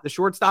Stott, the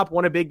shortstop,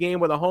 won a big game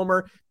with a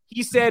homer.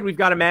 He said, we've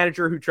got a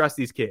manager who trusts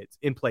these kids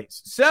in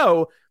place.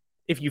 So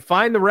if you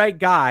find the right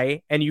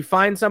guy and you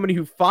find somebody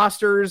who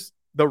fosters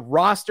the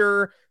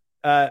roster,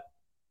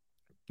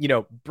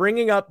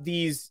 bringing up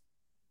these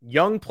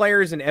young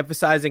players and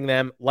emphasizing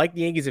them like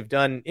the Yankees have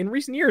done in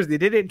recent years. They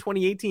did it in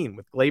 2018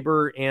 with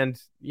Gleyber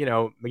and,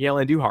 Miguel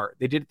Andujar.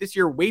 They did it this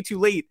year way too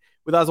late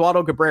with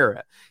Oswaldo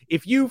Cabrera.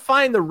 If you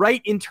find the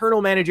right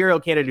internal managerial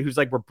candidate who's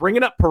like, we're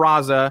bringing up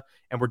Peraza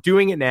and we're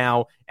doing it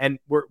now, and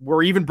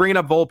we're even bringing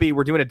up Volpe,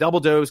 we're doing a double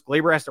dose,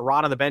 Gleyber has to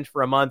rot on the bench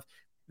for a month,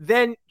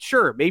 then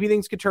sure, maybe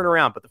things could turn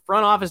around. But the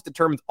front office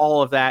determines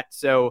all of that.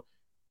 So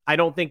I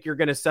don't think you're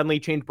going to suddenly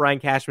change Brian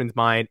Cashman's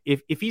mind.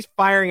 If he's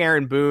firing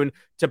Aaron Boone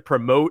to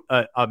promote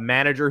a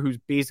manager who's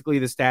basically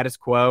the status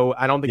quo,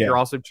 I don't think you're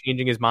also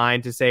changing his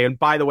mind to say, and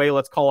by the way,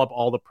 let's call up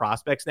all the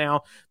prospects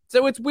now.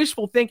 So it's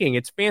wishful thinking.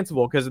 It's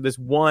fanciful because of this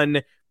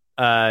one,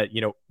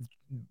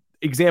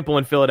 example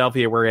in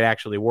Philadelphia where it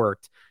actually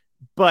worked.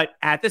 But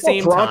at the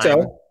same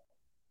time,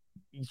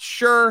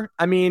 sure.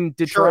 I mean,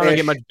 did Toronto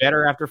get much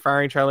better after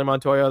firing Charlie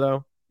Montoyo,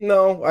 though?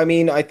 No, I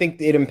mean, I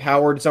think it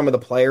empowered some of the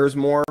players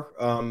more.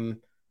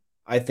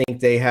 I think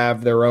they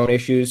have their own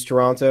issues,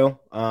 Toronto,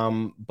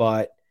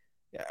 but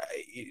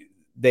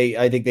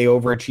I think they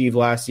overachieved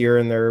last year,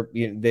 and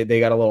they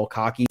got a little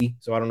cocky.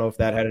 So I don't know if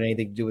that had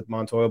anything to do with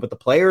Montoyo, but the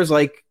players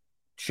like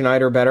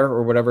Schneider better,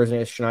 or whatever his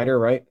name is, Schneider,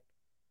 right?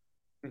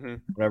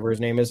 Whatever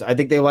his name is, I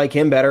think they like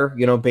him better.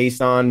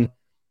 Based on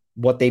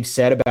what they've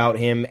said about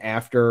him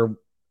after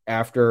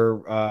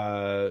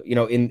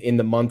in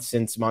the months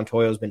since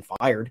Montoyo's been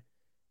fired.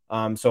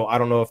 So I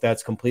don't know if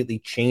that's completely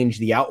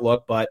changed the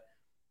outlook, but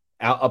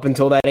up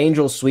until that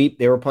Angels sweep,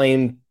 they were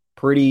playing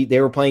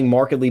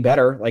markedly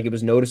better. Like, it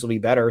was noticeably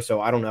better.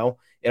 So I don't know.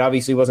 It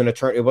obviously wasn't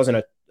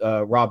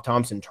a Rob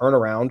Thompson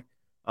turnaround,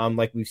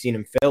 like we've seen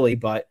in Philly,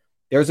 but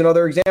there's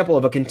another example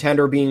of a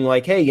contender being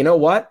like, hey, you know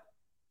what?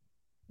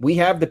 We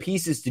have the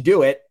pieces to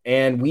do it,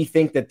 and we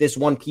think that this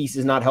one piece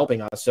is not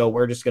helping us. So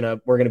we're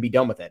going to be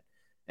done with it.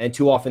 And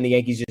too often the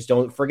Yankees just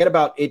don't forget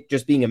about it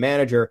just being a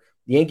manager.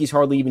 The Yankees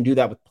hardly even do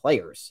that with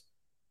players.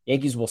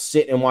 Yankees will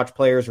sit and watch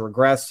players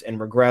regress and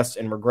regress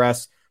and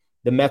regress.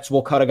 The Mets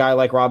will cut a guy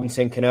like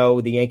Robinson Cano.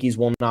 The Yankees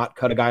will not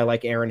cut a guy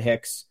like Aaron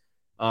Hicks.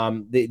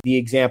 The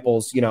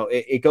examples,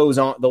 it goes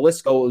on. The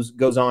list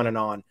goes on and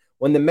on.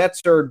 When the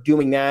Mets are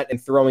doing that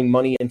and throwing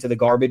money into the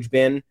garbage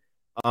bin,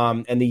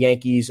 and the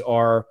Yankees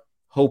are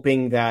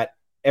hoping that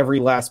every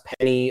last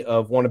penny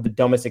of one of the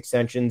dumbest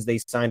extensions they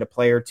signed a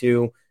player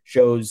to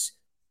shows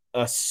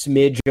a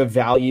smidge of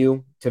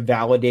value to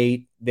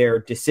validate their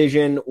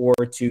decision, or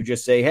to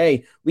just say,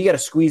 hey, we got to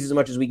squeeze as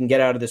much as we can get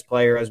out of this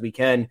player as we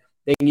can,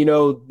 then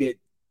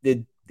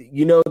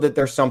that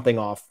there's something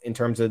off in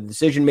terms of the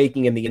decision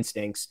making and the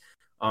instincts,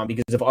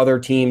 because if other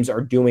teams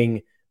are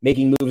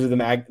making moves of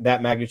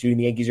that magnitude and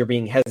the Yankees are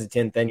being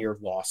hesitant, then you're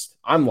lost.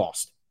 I'm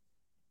lost.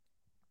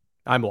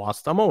 I'm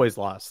always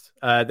lost.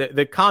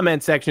 The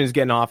comment section is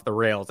getting off the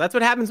rails. That's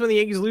what happens when the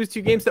Yankees lose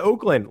 2 games to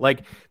Oakland.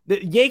 Like,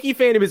 the Yankee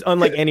fandom is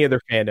unlike any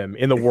other fandom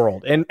in the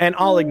world. And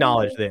I'll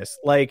acknowledge this.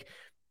 Like,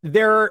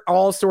 there are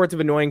all sorts of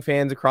annoying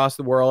fans across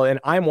the world, and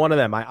I'm one of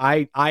them.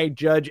 I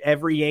judge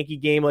every Yankee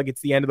game like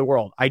it's the end of the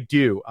world. I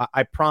do.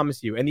 I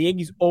promise you. And the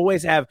Yankees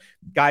always have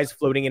guys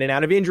floating in and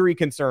out of injury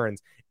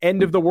concerns,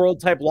 end of the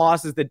world type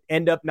losses that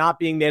end up not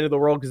being the end of the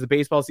world because the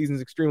baseball season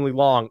is extremely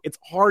long. It's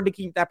hard to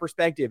keep that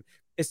perspective,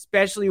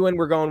 especially when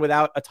we're going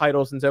without a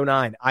title since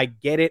 2009. I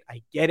get it.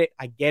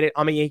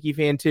 I'm a Yankee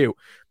fan too.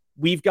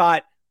 We've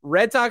got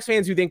Red Sox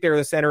fans who think they're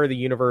the center of the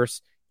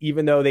universe,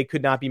 even though they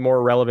could not be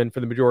more relevant for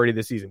the majority of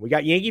the season. We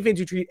got Yankee fans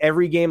who treat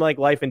every game like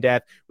life and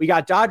death. We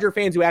got Dodger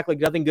fans who act like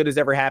nothing good has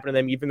ever happened to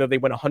them, even though they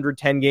win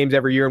 110 games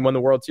every year and won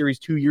the World Series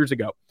 2 years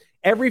ago.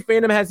 Every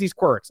fandom has these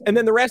quirks. And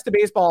then the rest of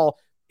baseball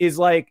is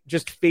like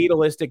just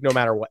fatalistic no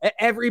matter what.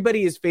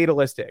 Everybody is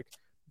fatalistic.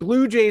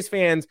 Blue Jays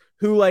fans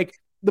who like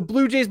The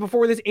Blue Jays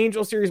before this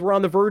Angel series were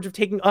on the verge of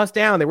taking us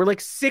down. They were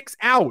like 6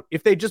 out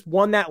if they just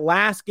won that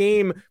last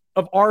game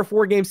of our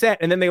 4-game set,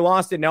 and then they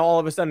lost it. Now all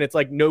of a sudden it's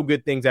like no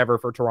good things ever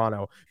for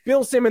Toronto.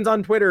 Bill Simmons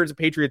on Twitter is a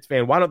Patriots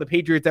fan. Why don't the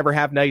Patriots ever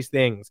have nice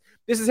things?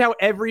 This is how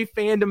every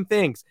fandom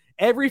thinks.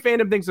 Every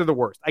fandom thinks they're the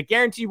worst. I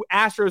guarantee you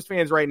Astros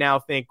fans right now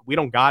think we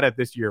don't got it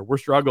this year. We're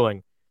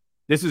struggling.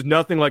 This is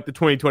nothing like the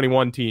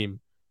 2021 team.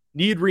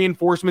 Need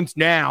reinforcements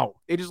now.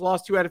 They just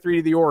lost 2 out of 3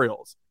 to the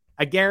Orioles.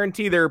 I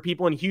guarantee there are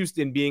people in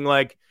Houston being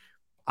like,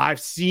 I've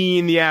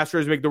seen the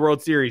Astros make the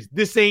World Series.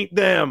 This ain't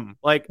them.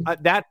 Like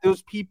that.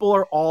 Those people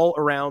are all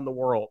around the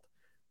world.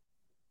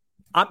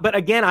 But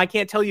again, I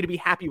can't tell you to be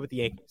happy with the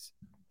Yankees.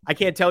 I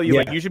can't tell you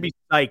like you should be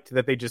psyched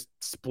that they just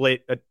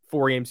split a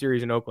 4-game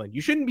series in Oakland.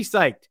 You shouldn't be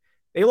psyched.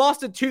 They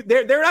lost it 2.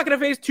 They're not going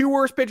to face 2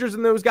 worse pitchers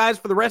than those guys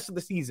for the rest of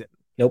the season.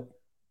 Nope.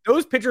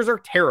 Those pitchers are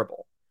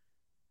terrible.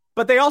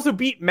 But they also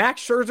beat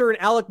Max Scherzer and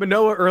Alek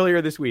Manoah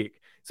earlier this week.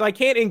 So I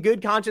can't in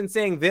good conscience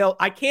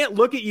I can't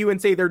look at you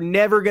and say they're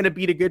never going to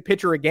beat a good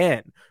pitcher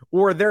again,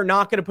 or they're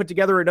not going to put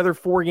together another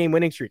 4-game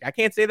winning streak. I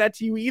can't say that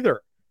to you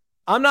either.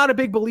 I'm not a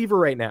big believer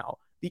right now.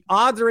 The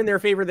odds are in their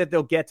favor that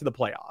they'll get to the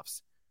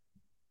playoffs.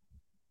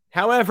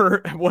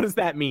 However, what does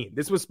that mean?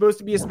 This was supposed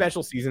to be a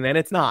special season, and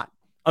it's not,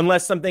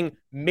 unless something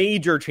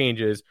major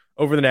changes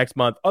over the next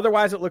month.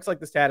 Otherwise, it looks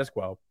like the status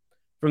quo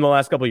from the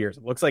last couple of years.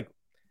 It looks like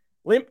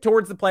limp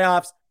towards the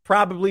playoffs,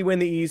 probably win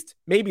the East,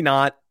 maybe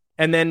not,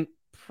 and then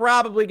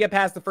probably get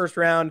past the first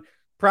round,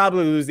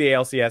 probably lose the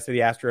ALCS to the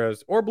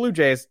Astros or Blue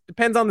Jays.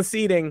 Depends on the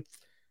seeding.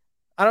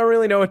 I don't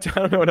really know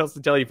what else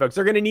to tell you, folks.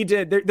 They're going to need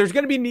to. There's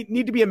going to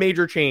need to be a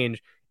major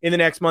change in the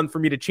next month for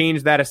me to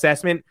change that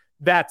assessment.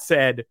 That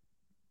said,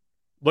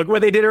 look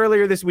what they did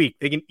earlier this week.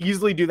 They can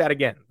easily do that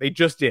again. They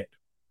just did.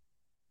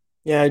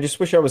 Yeah, I just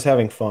wish I was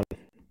having fun.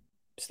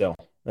 Still,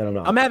 I don't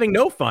know. I'm having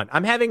no fun.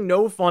 I'm having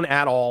no fun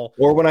at all.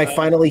 Or when I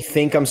finally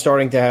think I'm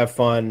starting to have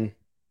fun,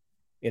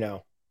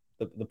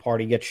 the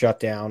party gets shut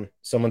down.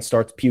 Someone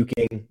starts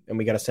puking, and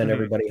we got to send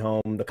everybody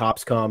home. The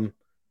cops come.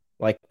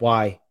 Like,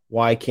 why?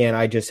 Why can't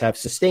I just have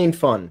sustained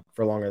fun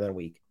for longer than a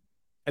week?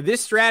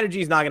 This strategy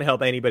is not going to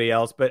help anybody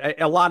else,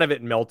 but a lot of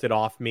it melted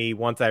off me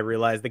once I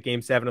realized that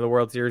Game 7 of the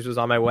World Series was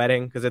on my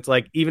wedding. Because it's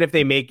like, even if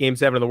they make Game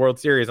 7 of the World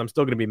Series, I'm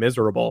still going to be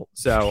miserable.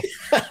 So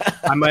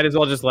I might as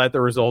well just let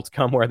the results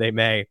come where they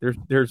may.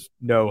 There's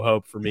no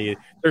hope for me.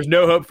 There's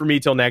no hope for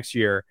me till next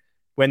year,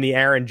 when the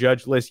Aaron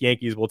Judge-less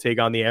Yankees will take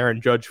on the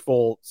Aaron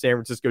Judge-full San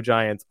Francisco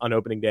Giants on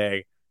opening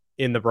day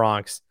in the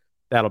Bronx.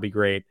 That'll be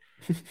great.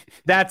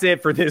 That's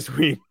it for this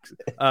week's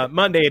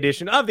Monday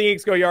edition of the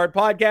Yanks Go Yard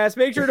podcast.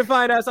 Make sure to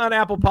find us on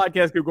Apple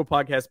Podcasts, Google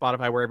Podcasts,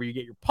 Spotify, wherever you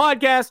get your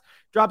podcasts.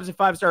 Drop us a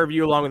 5-star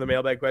review along with a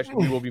mailbag question.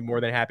 We will be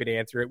more than happy to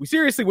answer it. We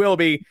seriously will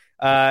be.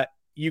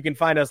 You can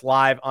find us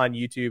live on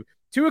YouTube,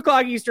 2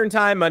 o'clock Eastern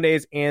time,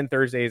 Mondays and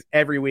Thursdays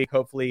every week.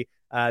 Hopefully,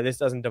 this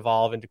doesn't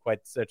devolve into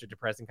quite such a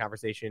depressing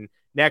conversation.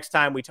 Next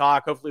time we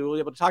talk, hopefully we'll be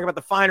able to talk about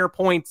the finer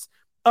points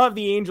of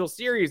the Angel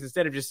series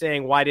instead of just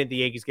saying, why didn't the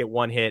Yankees get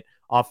 1 hit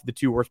off the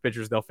 2 worst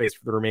pitchers they'll face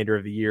for the remainder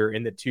of the year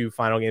in the 2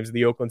 final games of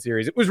the Oakland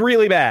series? It was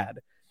really bad,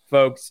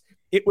 folks.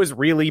 It was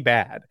really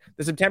bad.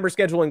 The September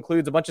schedule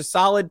includes a bunch of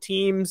solid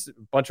teams, a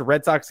bunch of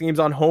Red Sox games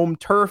on home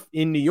turf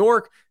in New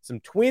York,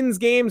 some Twins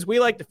games. We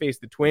like to face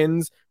the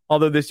Twins,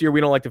 although this year we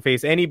don't like to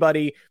face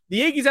anybody. The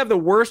Yankees have the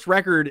worst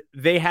record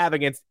they have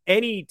against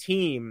any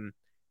team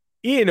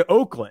in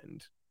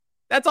Oakland.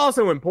 That's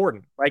also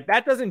important. Like,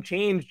 that doesn't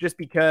change just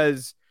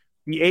because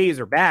the A's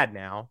are bad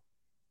now.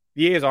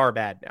 The A's are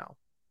bad now.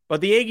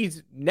 But the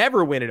Yankees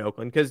never win in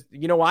Oakland because,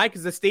 you know why?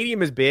 Because the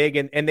stadium is big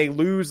and they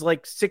lose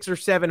like 6 or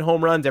 7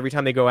 home runs every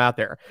time they go out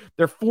there.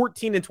 They're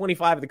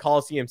 14-25 at the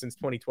Coliseum since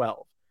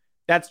 2012.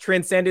 That's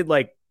transcended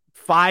like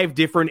 5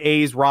 different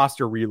A's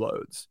roster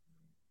reloads.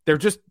 They're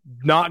just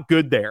not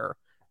good there.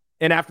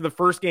 And after the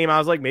first game, I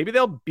was like, maybe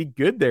they'll be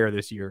good there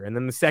this year. And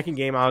then the second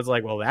game, I was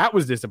like, well, that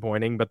was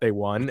disappointing, but they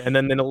won. And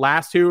then the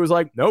last 2, it was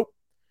like, nope,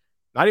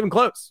 not even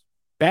close.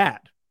 Bad.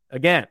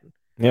 Again.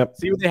 Yep.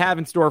 See what they have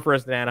in store for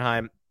us in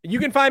Anaheim. You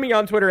can find me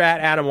on Twitter at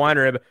Adam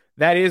Weinrib.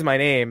 That is my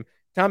name.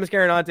 Thomas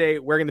Carinante,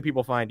 where can the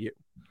people find you?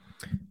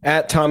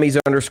 At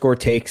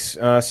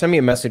Tommy's_takes. Send me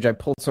a message. I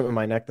pulled something in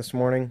my neck this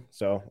morning,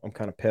 so I'm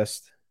kind of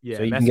pissed. Yeah,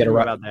 so you can get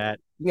about that.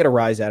 You can get a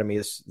rise out of me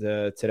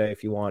today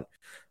if you want.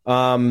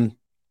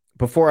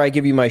 Before I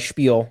give you my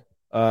spiel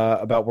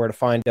about where to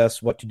find us,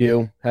 what to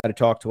do, how to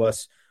talk to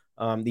us,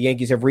 the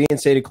Yankees have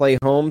reinstated Clay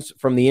Holmes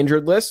from the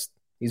injured list.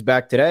 He's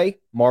back today.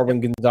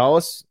 Marwin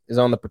Gonzalez is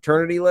on the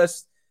paternity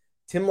list.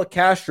 Tim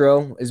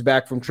LaCastro is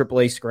back from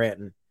AAA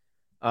Scranton.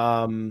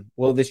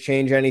 Will this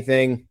change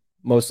anything?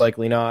 Most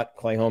likely not.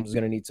 Clay Holmes is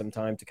going to need some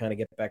time to kind of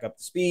get back up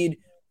to speed.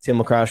 Tim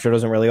LaCastro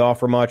doesn't really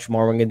offer much.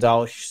 Marwin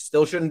Gonzalez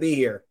still shouldn't be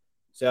here.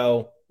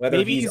 So whether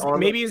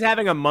maybe he's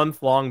having a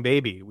month-long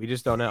baby. We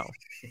just don't know.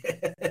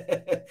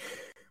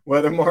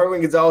 Whether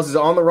Marwin Gonzalez is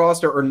on the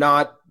roster or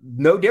not,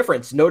 no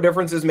difference. No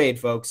difference is made,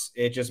 folks.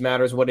 It just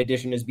matters what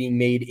addition is being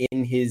made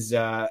in his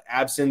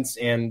absence,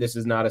 and this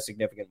is not a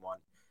significant one.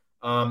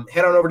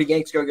 Head on over to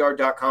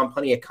yanksgoyard.com.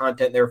 Plenty of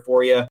content there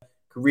for you. You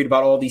can read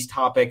about all these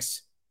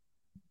topics.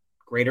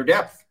 greater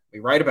depth. We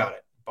write about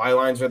it.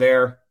 Bylines are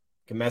there.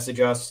 You can message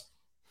us.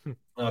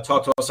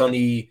 Talk to us on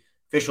the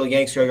official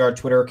Yanks Go Yard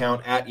Twitter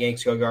account at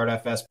Yanks Go Yard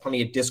FS.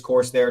 Plenty of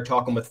discourse there,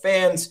 talking with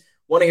fans.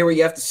 Want to hear what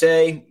you have to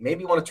say.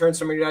 Maybe you want to turn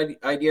some of your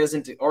ideas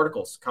into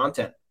articles,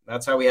 content.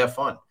 That's how we have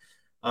fun.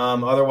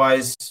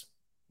 Otherwise,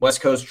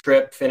 West Coast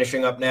trip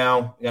finishing up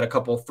now. We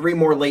got 3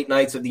 more late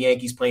nights of the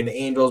Yankees playing the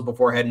Angels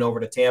before heading over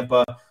to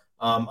Tampa.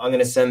 I'm going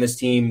to send this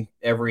team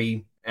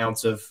every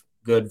ounce of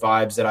good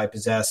vibes that I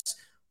possess.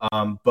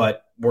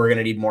 But we're going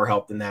to need more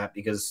help than that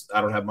because I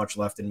don't have much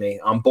left in me.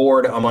 I'm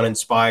bored. I'm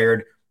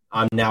uninspired.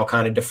 I'm now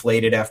kind of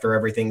deflated after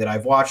everything that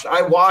I've watched.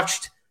 I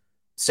watched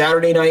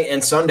Saturday night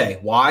and Sunday.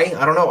 Why?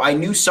 I don't know. I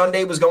knew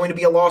Sunday was going to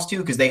be a loss too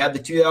because they had the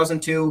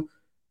 2002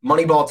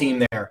 Moneyball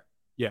team there.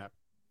 Yeah.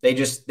 You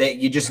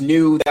just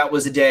knew that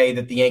was a day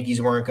that the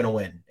Yankees weren't going to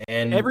win.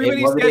 And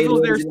everybody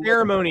schedules their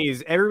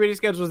ceremonies. Everybody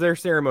schedules their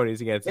ceremonies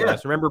against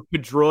us. Remember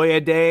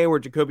Pedroia Day where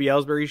Jacoby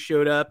Ellsbury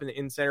showed up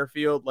in center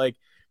field? Like,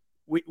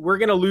 we're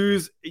going to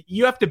lose.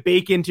 You have to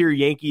bake into your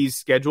Yankees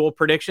schedule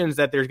predictions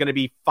that there's going to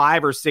be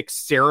 5 or 6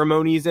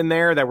 ceremonies in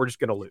there that we're just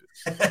going to lose.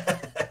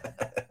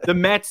 The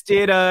Mets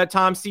did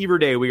Tom Seaver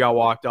Day. We got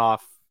walked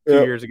off 2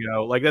 years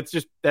ago. Like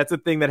that's a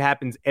thing that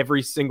happens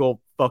every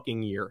single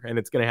fucking year. And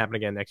it's going to happen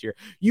again next year.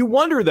 You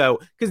wonder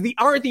though, because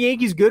aren't the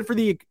Yankees good for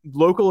the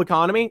local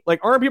economy? Like,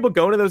 aren't people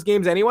going to those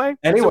games anyway?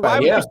 So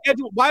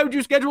why would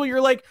you schedule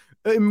your like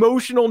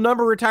emotional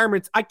number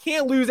retirements? I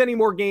can't lose any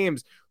more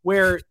games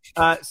where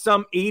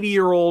some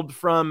 80-year-old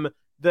from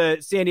the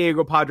San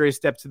Diego Padres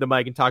steps to the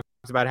mic and talks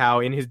about how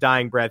in his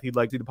dying breath he'd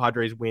like to see the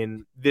Padres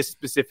win this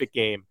specific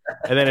game.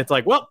 And then it's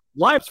like, well,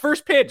 Lions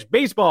first pitch,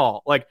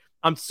 baseball. Like,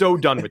 I'm so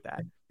done with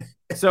that.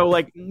 So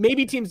like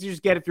maybe teams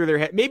just get it through their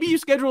head. Maybe you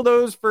schedule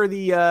those for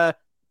the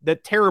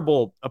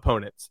terrible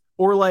opponents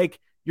or like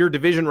your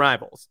division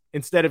rivals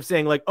instead of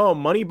saying like, oh,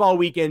 Moneyball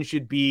weekend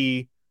should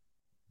be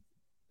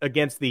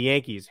against the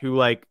Yankees who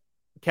like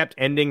kept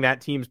ending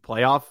that team's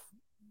playoff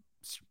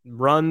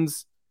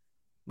runs.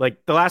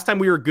 Like the last time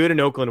we were good in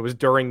Oakland was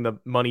during the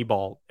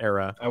Moneyball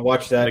era. I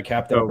watched that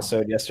Captain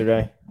episode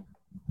yesterday.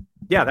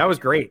 Yeah, that was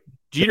great.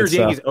 Jeter's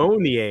Yankees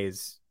own the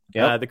A's.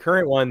 The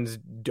current ones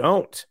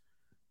don't.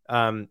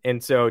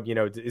 And so,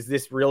 is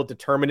this real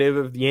determinative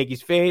of the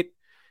Yankees' fate?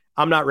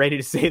 I'm not ready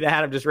to say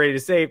that. I'm just ready to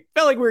say,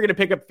 felt like we were going to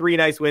pick up 3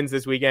 nice wins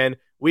this weekend.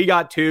 We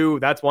got 2.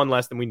 That's 1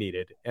 less than we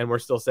needed. And we're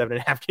still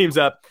 7.5 games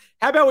up.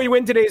 How about we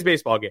win today's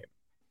baseball game?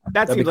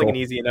 That seems like an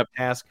easy enough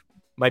task.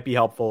 Might be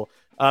helpful.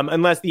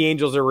 Unless the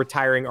Angels are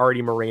retiring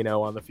Artie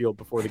Moreno on the field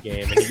before the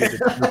game and he gives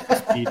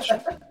a speech,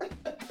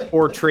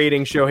 or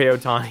trading Shohei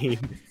Ohtani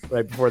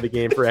right before the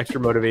game for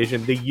extra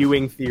motivation. The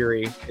Ewing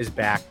theory is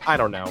back. I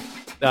don't know.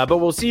 But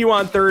we'll see you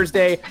on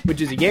Thursday, which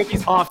is a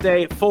Yankees off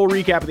day. Full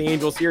recap of the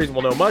Angels series.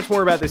 We'll know much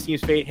more about this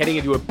team's fate heading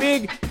into a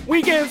big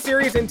weekend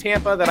series in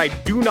Tampa that I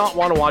do not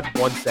want to watch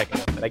 1 second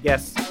of. But I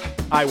guess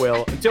I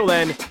will. Until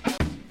then,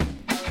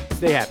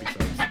 stay happy.